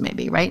first choice,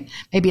 maybe, right?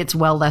 Maybe it's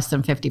well less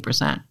than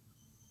 50%.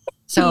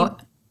 So,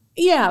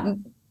 yeah,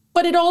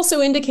 but it also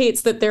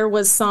indicates that there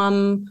was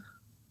some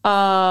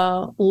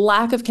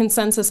lack of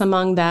consensus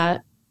among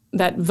that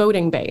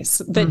voting base,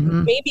 that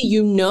maybe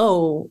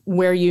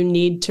where you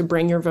need to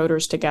bring your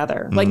voters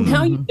together. Like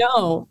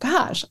now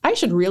gosh, I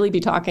should really be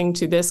talking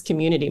to this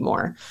community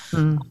more.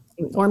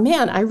 Or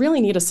man, I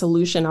really need a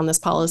solution on this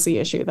policy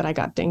issue that I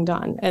got dinged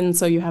on. And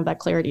so you have that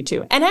clarity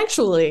too. And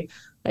actually,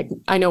 like,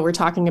 I know we're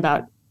talking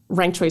about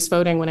ranked choice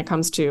voting when it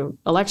comes to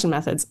election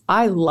methods.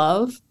 I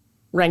love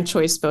ranked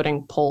choice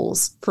voting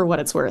polls for what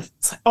it's worth.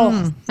 It's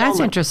like,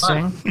 that's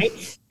interesting. Fun,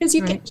 right? Because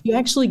you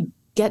actually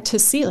get to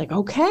see, like,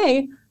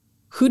 okay,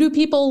 who do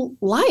people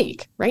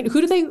like, right?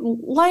 Who do they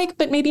like,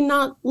 but maybe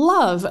not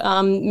love?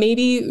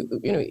 Maybe,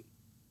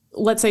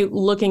 let's say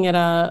looking at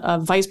a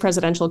vice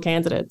presidential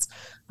candidates,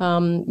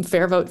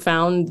 FairVote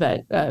found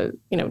that,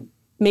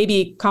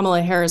 maybe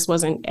Kamala Harris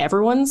wasn't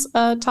everyone's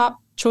top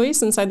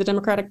choice inside the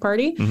Democratic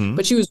Party,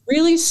 but she was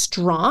really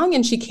strong,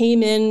 and she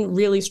came in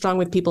really strong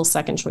with people's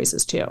second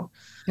choices too.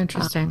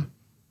 Interesting.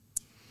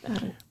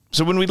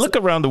 So when we look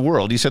around the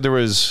world, you said there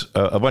was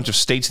a bunch of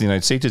states in the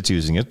United States that's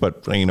using it,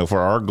 but for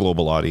our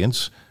global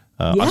audience,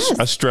 yes.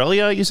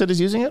 Australia, you said,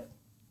 is using it?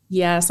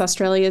 Yes,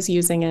 Australia is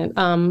using it.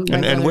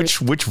 And which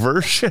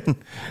version?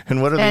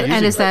 And what are they using?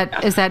 And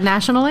is that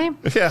nationally?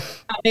 Yeah.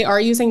 They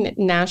are using it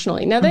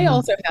nationally. Now, they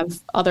also have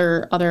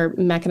other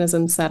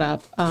mechanisms set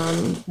up,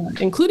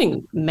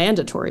 including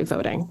mandatory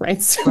voting,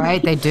 right? So,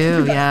 Right, they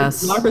do,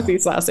 yes. Democracy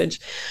sausage.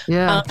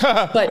 Yeah.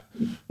 But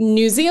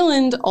New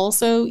Zealand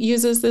also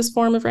uses this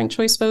form of ranked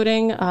choice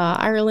voting.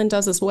 Ireland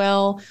does as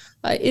well.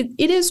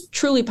 It is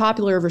truly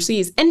popular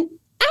overseas. And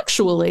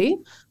actually,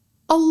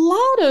 a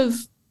lot of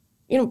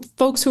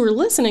folks who are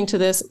listening to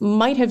this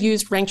might have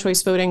used ranked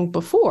choice voting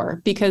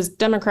before, because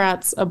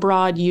Democrats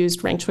abroad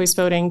used ranked choice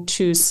voting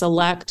to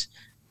select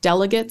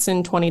delegates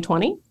in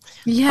 2020.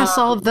 Yes,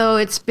 although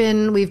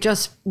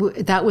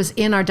that was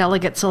in our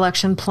delegate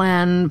selection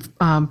plan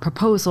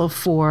proposal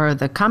for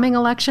the coming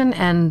election,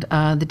 and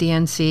the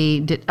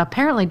DNC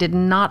apparently did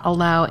not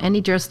allow any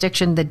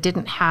jurisdiction that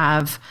didn't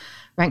have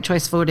ranked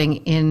choice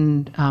voting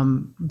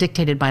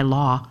dictated by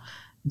law,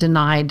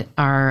 denied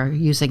our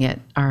using it.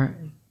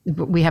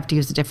 We have to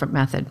use a different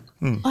method.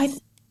 I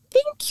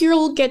think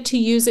you'll get to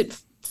use it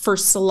for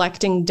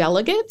selecting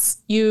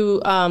delegates.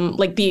 You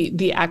like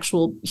the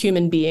actual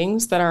human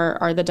beings that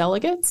are the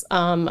delegates.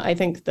 I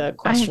think the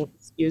question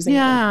is using.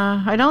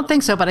 Yeah, I don't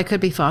think so, but I could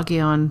be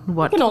foggy on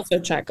what. You can also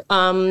check.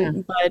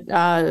 But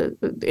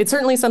it's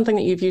certainly something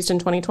that you've used in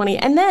 2020.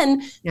 And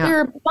then there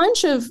are a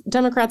bunch of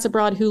Democrats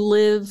abroad who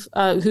live,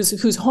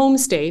 whose home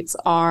states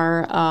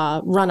are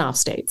runoff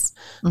states.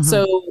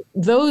 So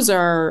those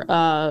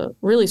are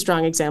really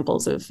strong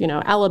examples of,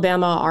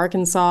 Alabama,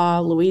 Arkansas,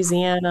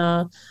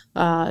 Louisiana,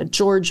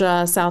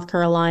 Georgia, South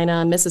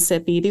Carolina,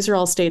 Mississippi. These are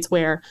all states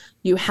where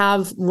you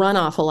have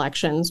runoff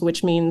elections,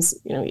 which means,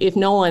 if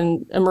no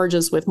one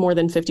emerges with more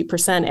than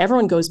 50%,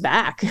 everyone goes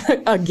back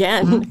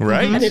again.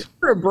 Right. And if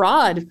you're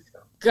abroad,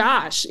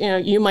 gosh,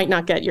 you might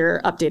not get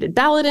your updated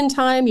ballot in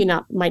time.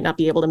 You might not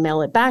be able to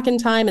mail it back in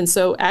time. And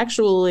so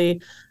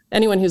actually,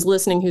 anyone who's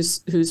listening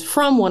who's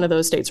from one of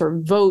those states or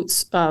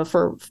votes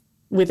for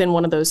within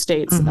one of those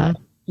states,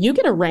 you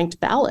get a ranked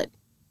ballot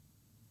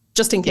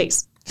just in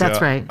case.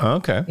 That's right.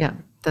 Okay. Yeah,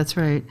 that's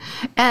right.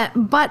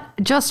 But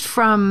just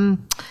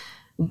from,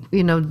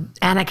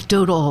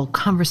 anecdotal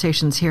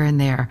conversations here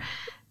and there,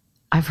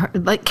 I've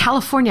heard, like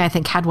California, I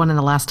think, had one in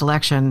the last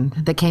election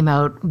that came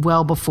out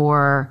well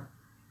before.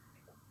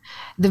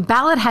 The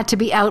ballot had to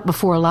be out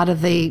before a lot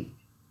of the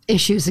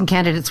issues and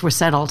candidates were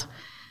settled.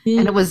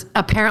 And it was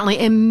apparently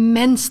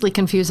immensely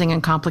confusing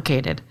and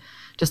complicated.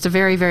 Just a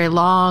very, very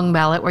long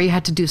ballot where you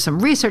had to do some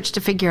research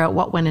to figure out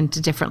what went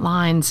into different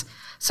lines.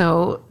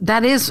 So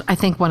that is, I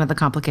think, one of the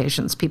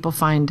complications people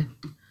find.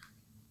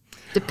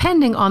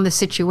 Depending on the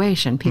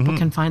situation, people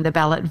can find the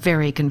ballot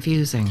very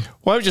confusing.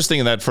 Well, I was just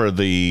thinking that for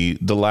the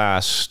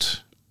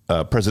last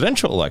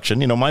presidential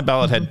election, my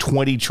ballot had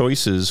 20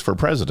 choices for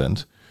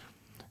president.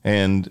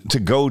 And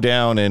to go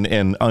down and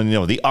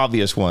the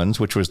obvious ones,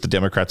 which was the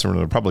Democrats and the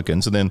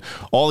Republicans, and then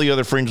all the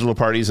other fringe little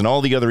parties and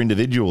all the other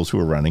individuals who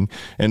were running.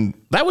 And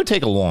that would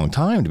take a long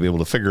time to be able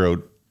to figure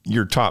out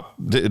your top,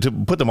 to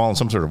put them all in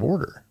some sort of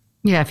order.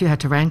 Yeah, if you had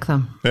to rank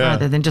them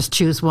rather than just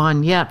choose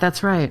one. Yeah,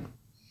 that's right.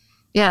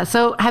 Yeah.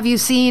 So have you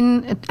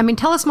seen,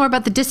 tell us more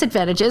about the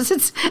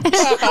disadvantages.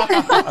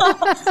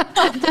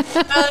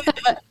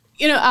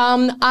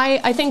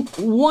 I think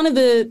one of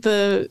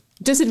the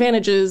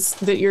disadvantages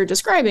that you're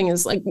describing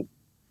is like,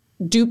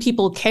 do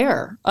people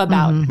care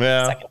about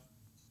second?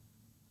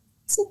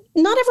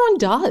 Not everyone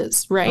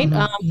does, right?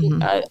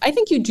 I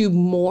think you do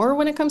more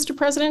when it comes to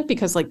president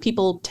because like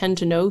people tend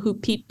to know who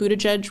Pete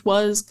Buttigieg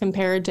was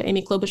compared to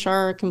Amy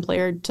Klobuchar,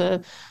 compared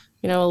to,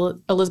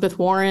 Elizabeth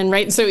Warren,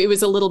 right? So it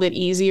was a little bit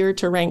easier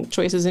to rank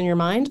choices in your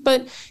mind.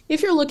 But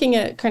if you're looking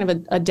at kind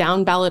of a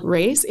down ballot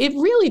race, it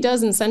really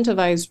does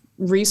incentivize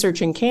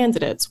researching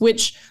candidates,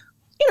 which,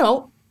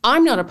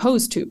 I'm not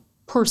opposed to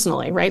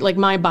personally, right? Like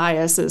my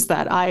bias is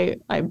that I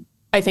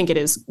think it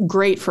is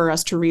great for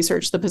us to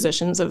research the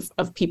positions of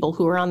people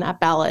who are on that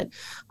ballot.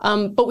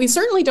 But we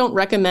certainly don't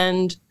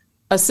recommend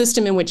a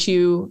system in which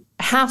you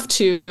have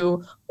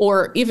to,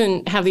 or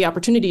even have the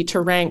opportunity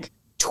to rank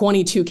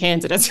 22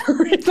 candidates.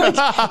 Limit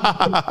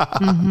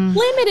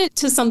it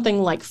to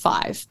something like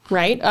 5,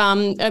 right?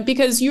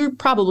 Because you're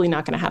probably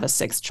not going to have a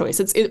 6th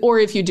choice. Or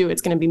if you do,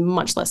 it's going to be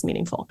much less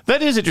meaningful.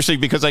 That is interesting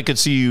because I could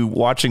see you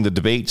watching the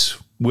debates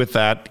with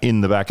that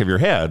in the back of your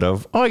head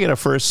of, I get a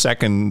first,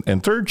 second,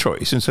 and third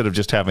choice instead of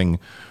just having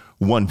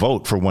one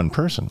vote for one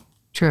person.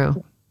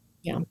 True.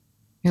 Yeah.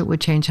 It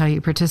would change how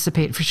you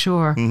participate for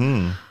sure.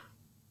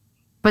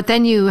 But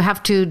then you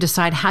have to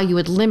decide how you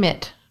would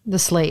limit the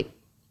slate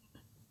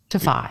to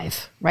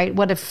 5, right?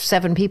 What if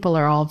 7 people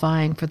are all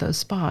vying for those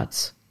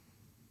spots?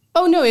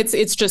 Oh, no,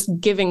 it's just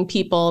giving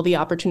people the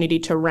opportunity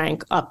to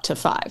rank up to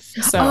 5.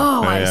 So,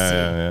 I see.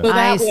 So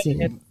that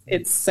way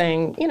it's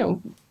saying,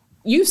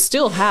 you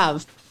still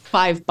have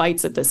 5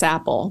 bites at this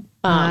apple.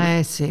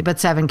 I see. But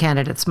 7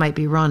 candidates might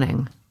be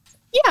running.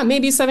 Yeah,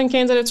 maybe 7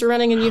 candidates are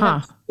running and you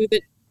have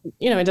that,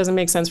 it doesn't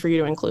make sense for you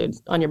to include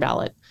on your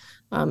ballot.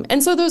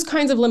 And so those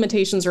kinds of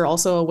limitations are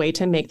also a way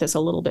to make this a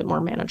little bit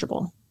more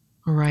manageable.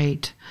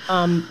 Right.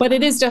 But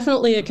it is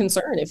definitely a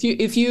concern. If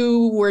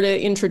you were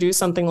to introduce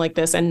something like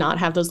this and not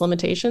have those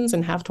limitations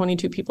and have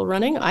 22 people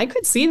running, I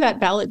could see that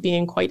ballot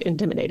being quite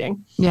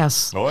intimidating.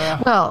 Yes. Oh,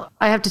 yeah. Well,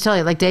 I have to tell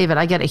you, like David,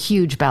 I get a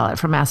huge ballot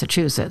from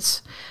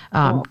Massachusetts.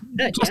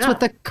 Just with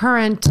the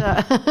current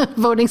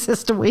voting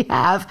system we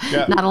have,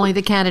 not only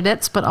the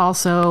candidates, but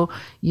also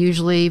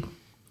usually,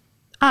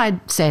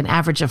 I'd say an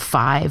average of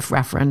 5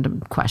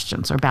 referendum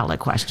questions or ballot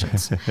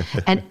questions.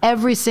 And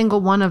every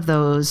single one of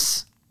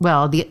those,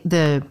 well,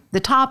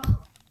 the top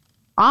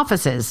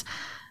offices,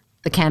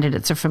 the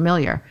candidates are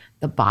familiar.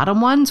 The bottom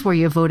ones where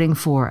you're voting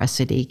for a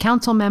city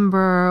council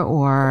member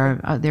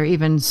or they're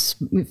even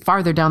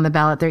farther down the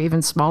ballot, they're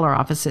even smaller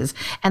offices.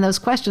 And those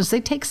questions, they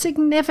take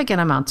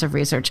significant amounts of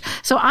research.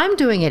 So I'm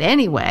doing it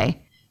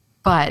anyway,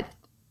 but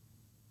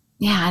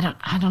yeah,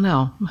 I don't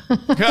know.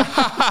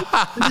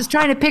 I'm just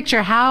trying to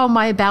picture how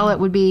my ballot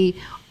would be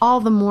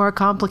all the more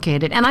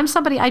complicated. And I'm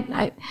somebody,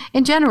 I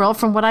in general,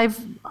 from what I've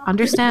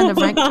understand of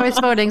ranked choice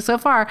voting so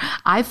far,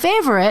 I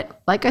favor it.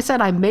 Like I said,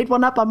 I made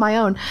one up on my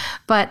own,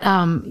 but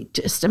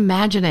just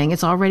imagining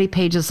it's already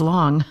pages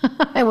long.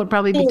 It would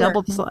probably be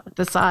double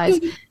the size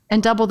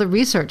and double the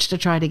research to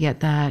try to get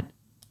that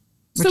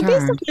return. So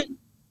basically,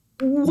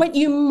 what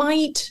you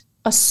might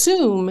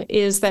assume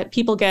is that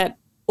people get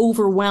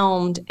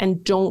overwhelmed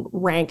and don't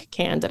rank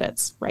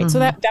candidates, right? So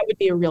that would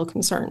be a real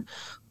concern.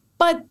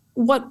 But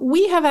what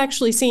we have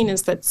actually seen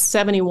is that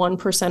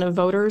 71% of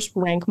voters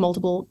rank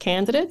multiple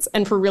candidates.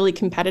 And for really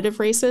competitive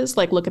races,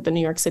 like look at the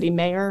New York City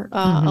mayor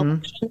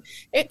election,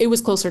 it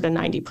was closer to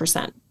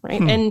 90%,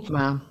 right?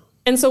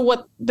 And so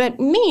what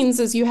that means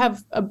is you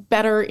have a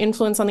better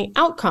influence on the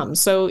outcome.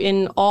 So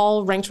in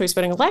all ranked choice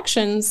voting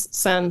elections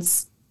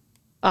since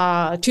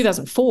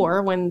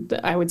 2004, when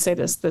I would say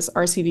this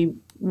RCV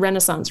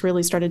renaissance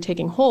really started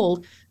taking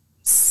hold,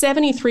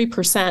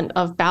 73%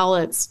 of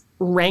ballots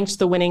ranked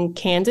the winning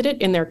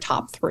candidate in their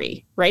top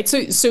 3, right?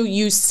 So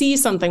you see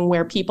something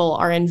where people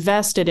are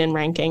invested in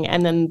ranking,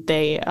 and then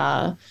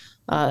they're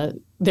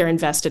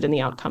invested in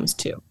the outcomes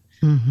too.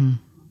 Mm-hmm.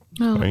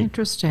 Oh,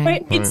 interesting.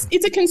 Right?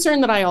 It's a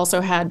concern that I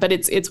also had, but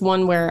it's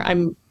one where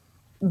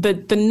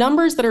the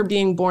numbers that are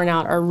being borne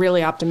out are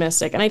really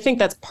optimistic, and I think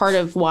that's part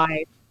of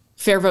why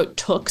FairVote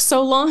took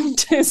so long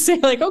to say,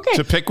 like, okay,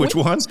 to pick which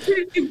ones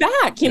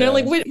back,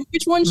 like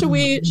which one should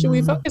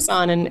we focus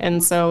on,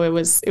 and so it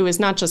was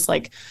not just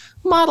like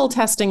model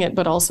testing it,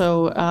 but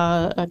also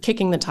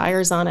kicking the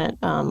tires on it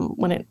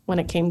when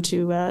it came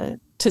to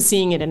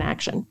seeing it in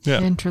action.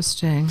 Yeah.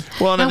 Interesting.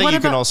 Well, and I think you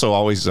can also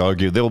always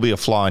argue there will be a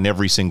flaw in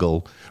every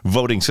single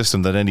voting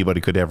system that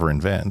anybody could ever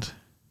invent.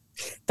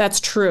 That's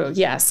true.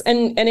 Yes.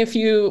 And if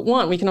you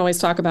want, we can always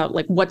talk about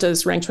like, what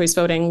does ranked choice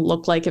voting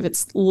look like if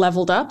it's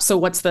leveled up? So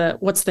what's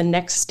the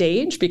next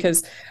stage?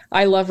 Because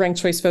I love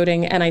ranked choice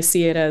voting and I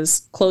see it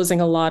as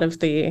closing a lot of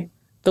the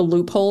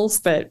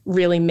loopholes that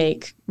really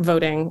make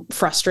voting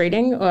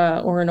frustrating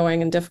or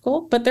annoying and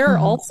difficult. But there are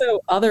also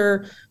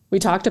we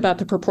talked about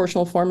the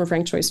proportional form of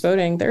ranked choice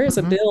voting. There is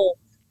a bill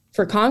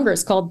for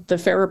Congress called the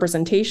Fair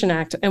Representation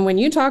Act. And when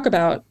you talk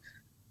about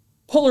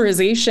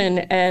polarization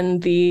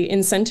and the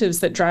incentives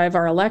that drive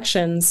our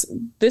elections,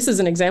 this is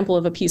an example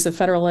of a piece of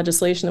federal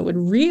legislation that would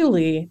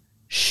really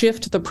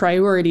shift the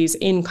priorities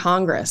in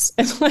Congress.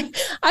 And like,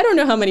 I don't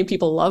know how many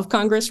people love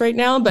Congress right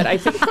now, but I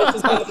think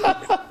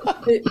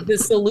the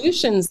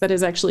solutions that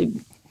is actually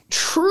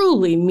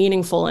truly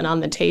meaningful and on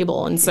the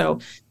table. And so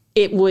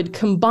it would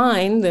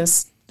combine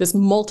this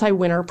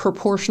multi-winner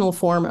proportional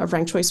form of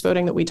ranked choice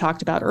voting that we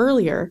talked about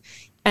earlier,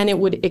 and it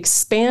would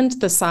expand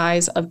the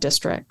size of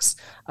districts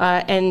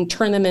and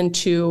turn them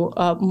into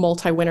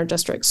multi-winner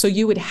districts. So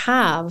you would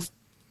have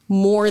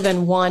more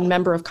than one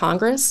member of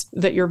Congress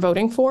that you're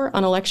voting for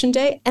on election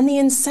day, and the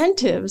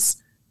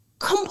incentives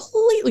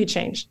completely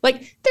change.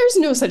 Like, there's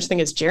no such thing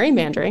as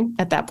gerrymandering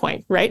at that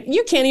point, right?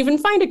 You can't even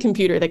find a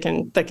computer that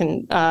can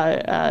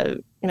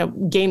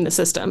game the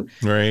system.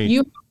 Right.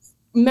 You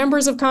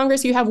members of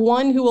Congress, you have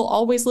one who will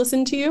always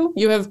listen to you.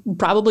 You have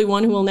probably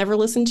one who will never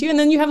listen to you. And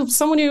then you have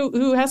someone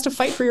who has to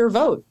fight for your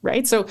vote,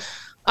 right? So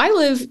I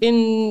live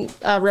in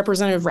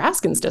Representative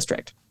Raskin's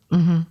district.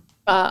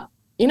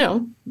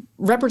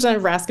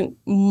 Representative Raskin,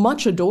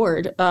 much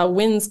adored,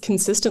 wins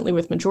consistently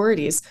with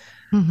majorities.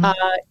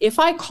 If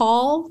I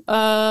call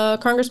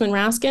Congressman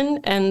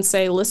Raskin and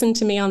say, listen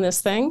to me on this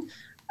thing,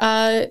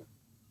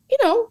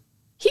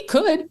 he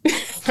could.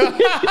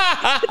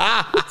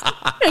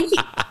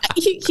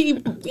 he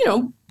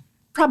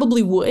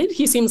probably would.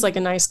 He seems like a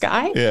nice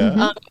guy.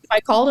 Yeah. If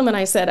I called him and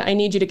I said, I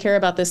need you to care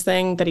about this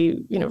thing that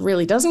he,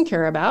 really doesn't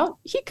care about,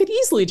 he could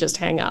easily just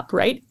hang up,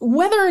 right?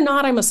 Whether or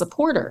not I'm a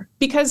supporter,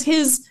 because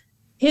his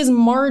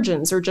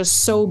margins are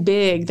just so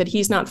big that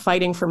he's not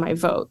fighting for my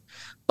vote.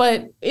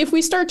 But if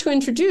we start to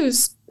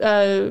introduce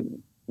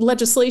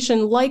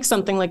legislation like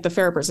something like the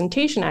Fair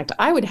Representation Act,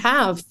 I would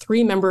have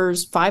 5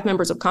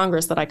 members of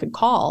Congress that I could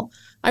call.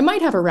 I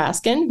might have a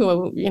Raskin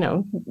who,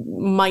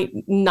 might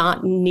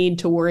not need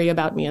to worry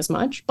about me as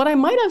much, but I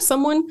might have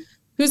someone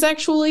who's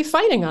actually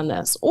fighting on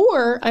this.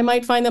 Or I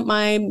might find that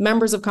my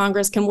members of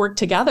Congress can work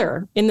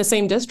together in the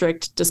same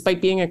district,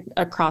 despite being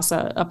across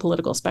a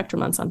political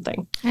spectrum on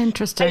something.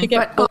 Interesting.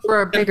 But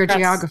over a bigger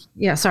geography.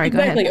 Yeah, sorry,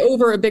 exactly, go ahead.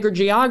 Over a bigger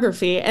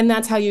geography. And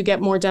that's how you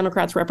get more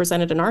Democrats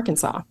represented in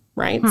Arkansas,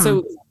 right?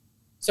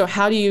 So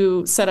how do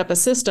you set up a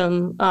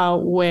system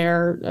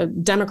where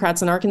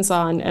Democrats in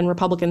Arkansas and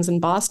Republicans in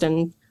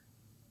Boston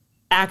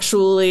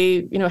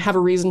actually, have a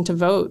reason to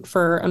vote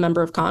for a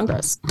member of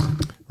Congress?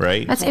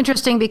 Right. That's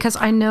interesting because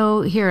I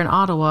know here in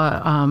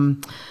Ottawa,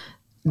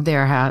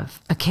 there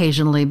have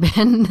occasionally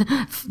been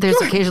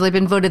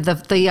voted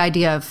the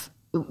idea of,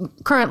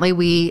 currently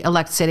we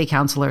elect city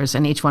councilors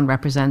and each one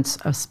represents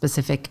a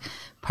specific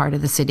part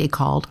of the city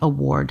called a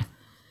ward.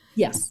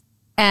 Yes.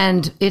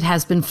 And it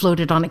has been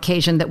floated on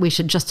occasion that we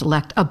should just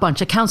elect a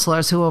bunch of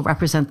councilors who will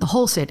represent the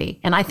whole city.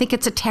 And I think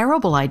it's a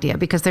terrible idea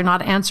because they're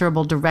not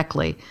answerable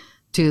directly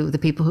to the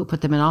people who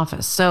put them in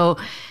office. So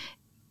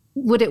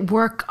would it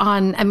work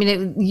on,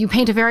 you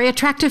paint a very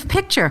attractive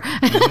picture,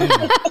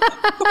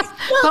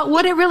 but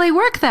would it really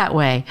work that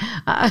way?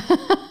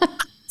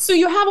 So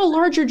you have a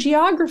larger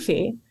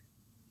geography,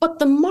 but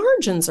the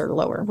margins are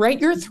lower, right?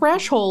 Your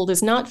threshold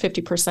is not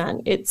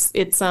 50%.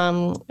 It's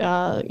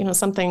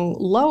something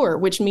lower,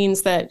 which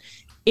means that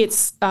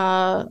it's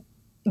the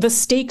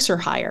stakes are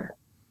higher.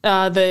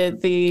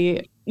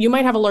 You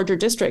might have a larger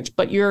district,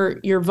 but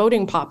your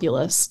voting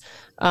populace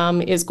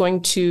is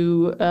going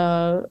to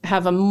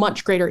have a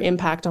much greater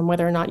impact on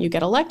whether or not you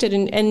get elected.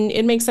 And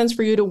it makes sense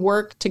for you to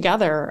work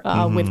together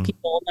with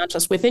people, not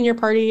just within your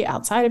party,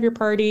 outside of your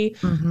party.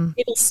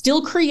 It'll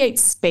still create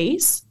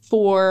space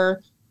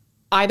for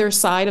either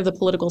side of the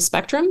political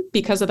spectrum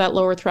because of that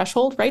lower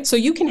threshold, right? So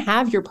you can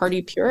have your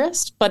party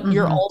purist, but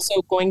you're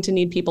also going to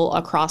need people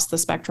across the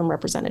spectrum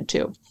represented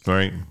too.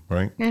 Right.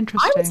 Interesting.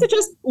 I would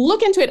suggest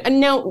look into it. And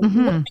now what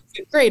makes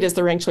it great is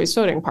the ranked choice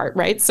voting part,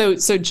 right? So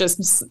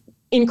just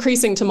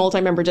increasing to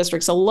multi-member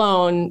districts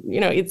alone,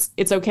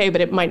 it's okay, but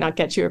it might not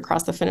get you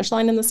across the finish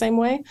line in the same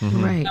way.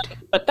 Right.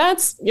 But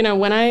that's,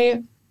 when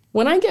I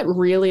get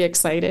really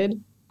excited,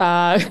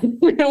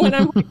 when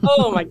I'm like,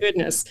 oh my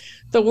goodness,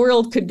 the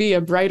world could be a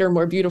brighter,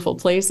 more beautiful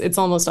place, it's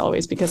almost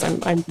always because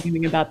I'm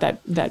dreaming about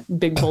that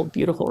big, bold,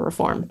 beautiful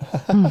reform.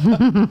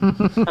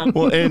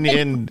 Well,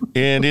 and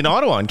in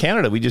Ottawa, in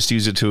Canada, we just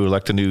use it to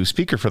elect a new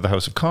speaker for the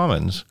House of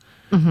Commons.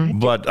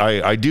 But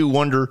I do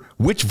wonder,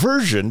 which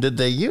version did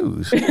they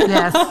use?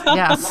 Yes.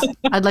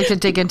 I'd like to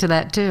dig into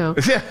that too.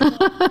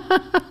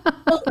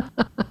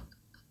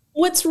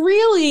 What's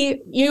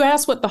really, you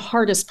asked what the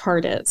hardest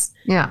part is.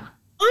 Yeah.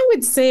 I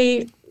would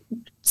say,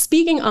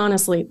 speaking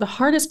honestly, the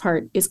hardest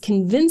part is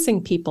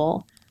convincing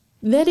people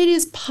that it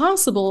is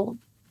possible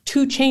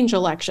to change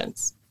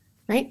elections,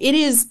 right?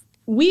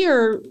 We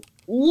are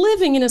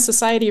living in a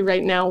society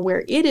right now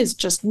where it is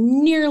just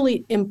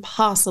nearly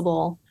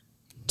impossible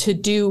to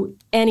do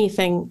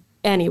anything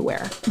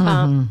anywhere.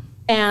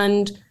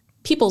 And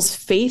people's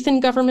faith in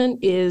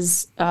government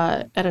is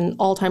at an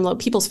all-time low.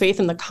 People's faith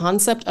in the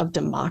concept of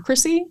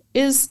democracy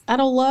is at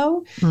a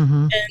low.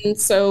 And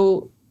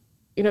so,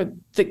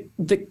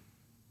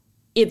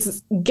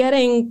 it's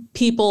getting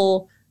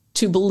people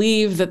to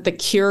believe that the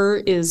cure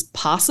is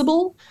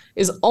possible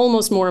is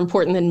almost more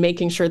important than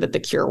making sure that the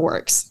cure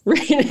works,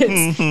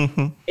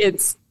 right?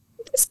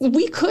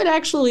 We could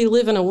actually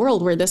live in a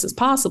world where this is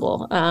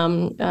possible.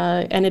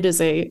 And it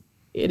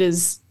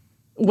is,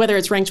 whether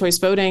it's ranked choice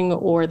voting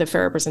or the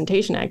Fair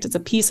Representation Act, it's a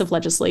piece of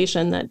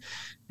legislation that,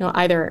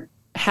 either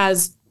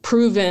has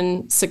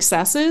proven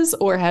successes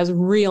or has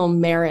real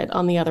merit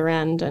on the other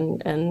end.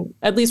 And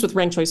at least with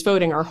ranked choice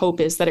voting, our hope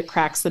is that it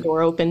cracks the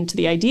door open to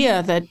the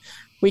idea that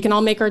we can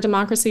all make our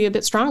democracy a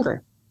bit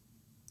stronger.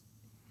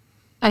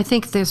 I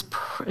think there's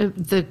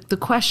the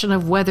question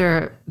of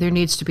whether there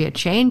needs to be a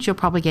change. You'll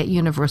probably get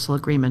universal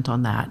agreement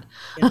on that.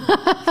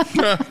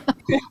 Yeah.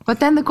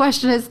 But then the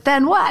question is,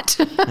 then what?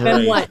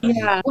 Then what?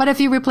 Yeah. What if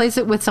you replace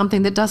it with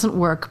something that doesn't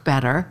work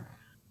better,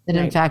 that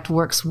in fact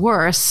works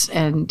worse?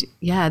 And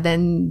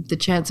then the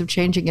chance of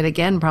changing it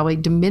again probably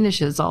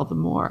diminishes all the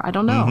more. I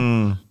don't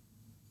know.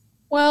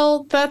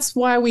 Well, that's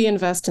why we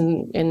invest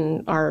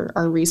in our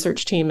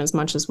research team as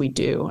much as we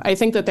do. I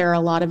think that there are a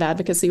lot of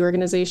advocacy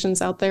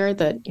organizations out there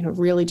that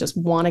really just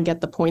want to get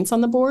the points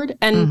on the board.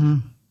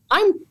 And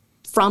I'm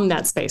from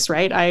that space,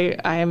 right?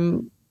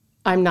 I'm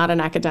not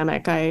an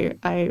academic.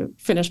 I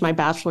finished my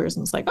bachelor's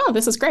and was like, oh,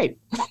 this is great.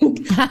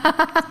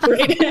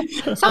 Great.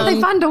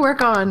 Something fun to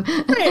work on.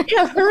 Right,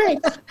 yeah, right.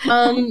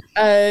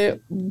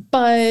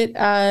 But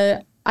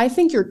I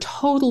think you're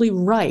totally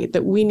right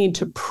that we need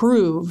to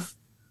prove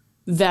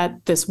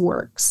that this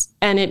works.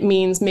 And it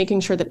means making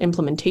sure that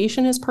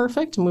implementation is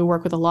perfect. And we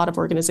work with a lot of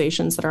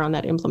organizations that are on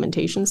that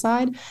implementation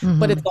side.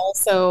 But it's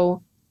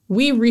also,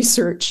 we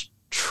research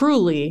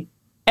truly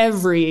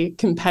every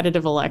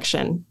competitive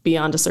election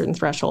beyond a certain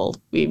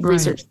threshold. We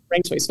researched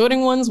ranked choice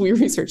voting ones. We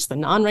researched the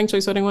non-ranked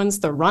choice voting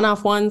ones, the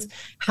runoff ones.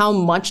 How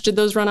much did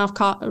those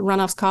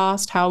runoffs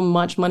cost? How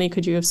much money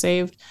could you have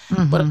saved?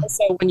 But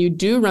also, when you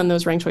do run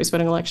those ranked choice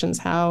voting elections,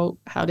 how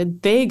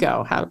did they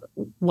go?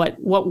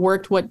 What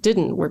worked? What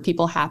didn't? Were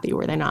people happy?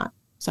 Were they not?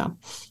 So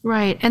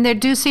right, and there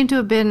do seem to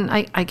have been.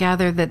 I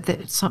gather that the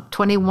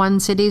 21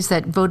 cities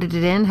that voted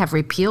it in have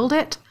repealed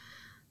it.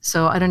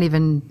 So I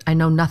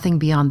know nothing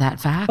beyond that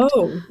fact.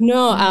 Oh,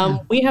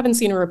 no, we haven't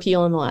seen a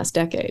repeal in the last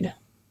decade.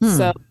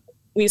 So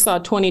we saw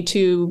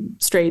 22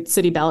 straight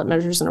city ballot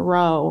measures in a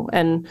row.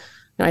 And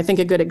I think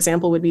a good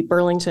example would be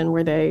Burlington,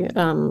 where they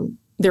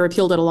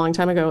repealed it a long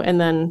time ago.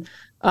 And then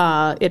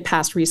it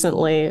passed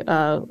recently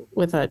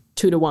with a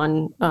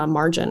 2-to-1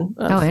 margin.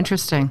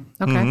 Interesting.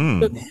 Okay.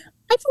 So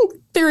I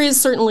think there is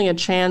certainly a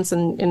chance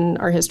in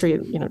our history,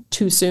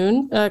 too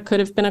soon could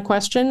have been a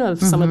question of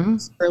some of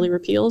those early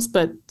repeals.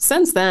 But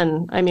since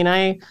then, I mean,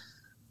 I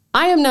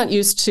am not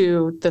used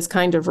to this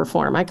kind of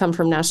reform. I come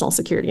from national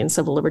security and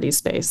civil liberties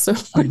space. So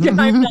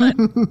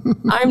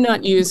I'm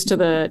not used to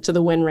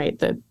the win rate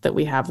that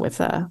we have with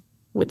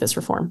this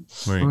reform.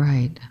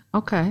 Right.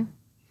 Okay.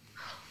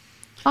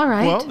 All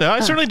right. Well, I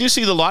certainly do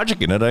see the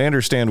logic in it. I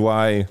understand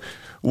why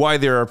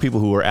there are people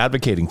who are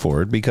advocating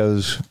for it,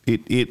 because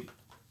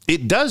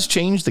it does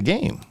change the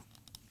game.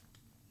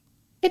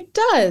 It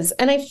does.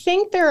 And I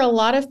think there are a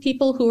lot of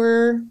people who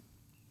are,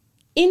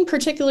 in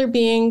particular,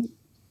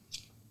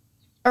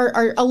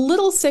 are a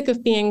little sick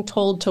of being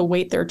told to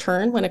wait their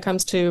turn when it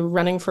comes to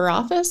running for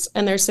office.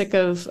 And they're sick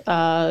of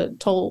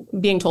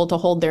being told to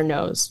hold their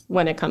nose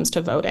when it comes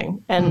to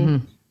voting.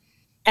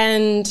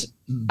 And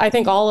I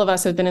think all of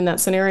us have been in that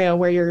scenario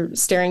where you're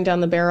staring down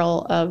the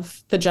barrel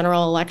of the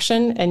general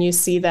election and you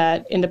see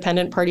that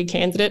independent party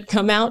candidate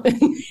come out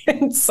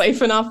and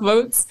siphon off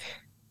votes.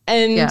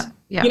 And,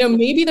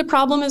 maybe the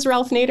problem is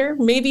Ralph Nader.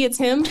 Maybe it's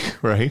him.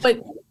 Right.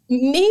 But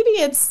maybe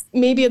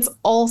it's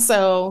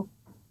also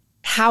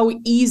how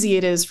easy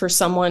it is for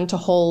someone to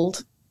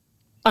hold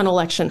an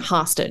election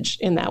hostage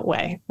in that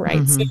way.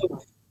 Right.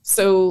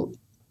 So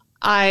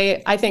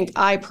I think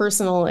I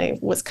personally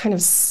was kind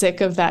of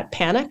sick of that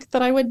panic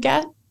that I would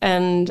get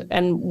and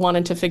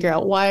wanted to figure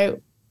out why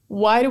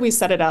do we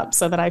set it up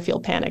so that I feel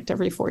panicked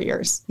every 4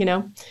 years,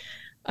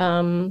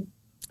 So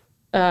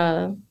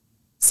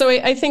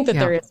I think that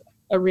there is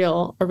a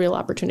real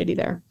opportunity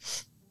there.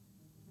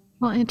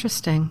 Well,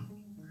 interesting.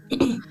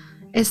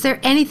 Is there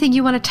anything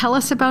you want to tell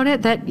us about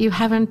it that you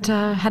haven't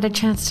had a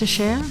chance to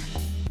share?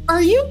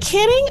 Are you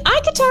kidding?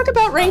 I could talk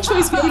about ranked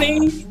choice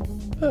voting.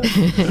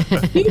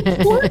 You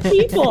poor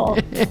people.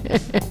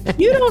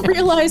 You don't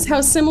realize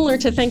how similar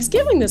to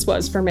Thanksgiving this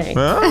was for me.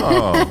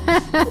 Oh.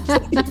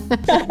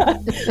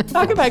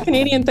 Talk about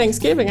Canadian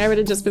Thanksgiving. I would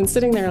have just been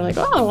sitting there like,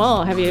 oh,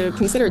 well, have you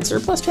considered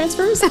surplus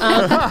transfers?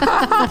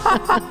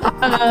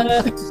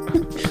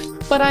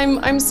 But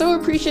I'm so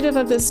appreciative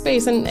of this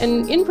space. And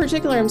in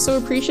particular, I'm so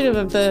appreciative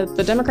of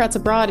the Democrats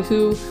abroad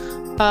who,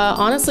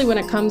 honestly, when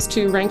it comes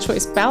to ranked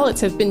choice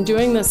ballots, have been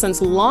doing this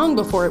since long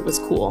before it was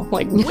cool,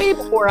 like way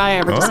before I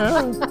ever did.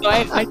 So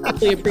I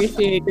deeply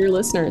appreciate your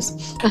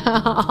listeners.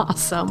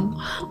 Awesome.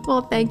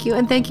 Well, thank you.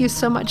 And thank you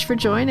so much for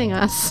joining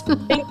us.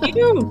 Thank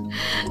you.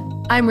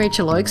 I'm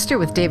Rachel Oikster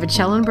with David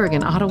Schellenberg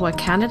in Ottawa,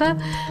 Canada.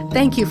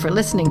 Thank you for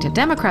listening to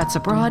Democrats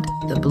Abroad,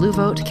 the Blue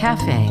Vote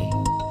Cafe.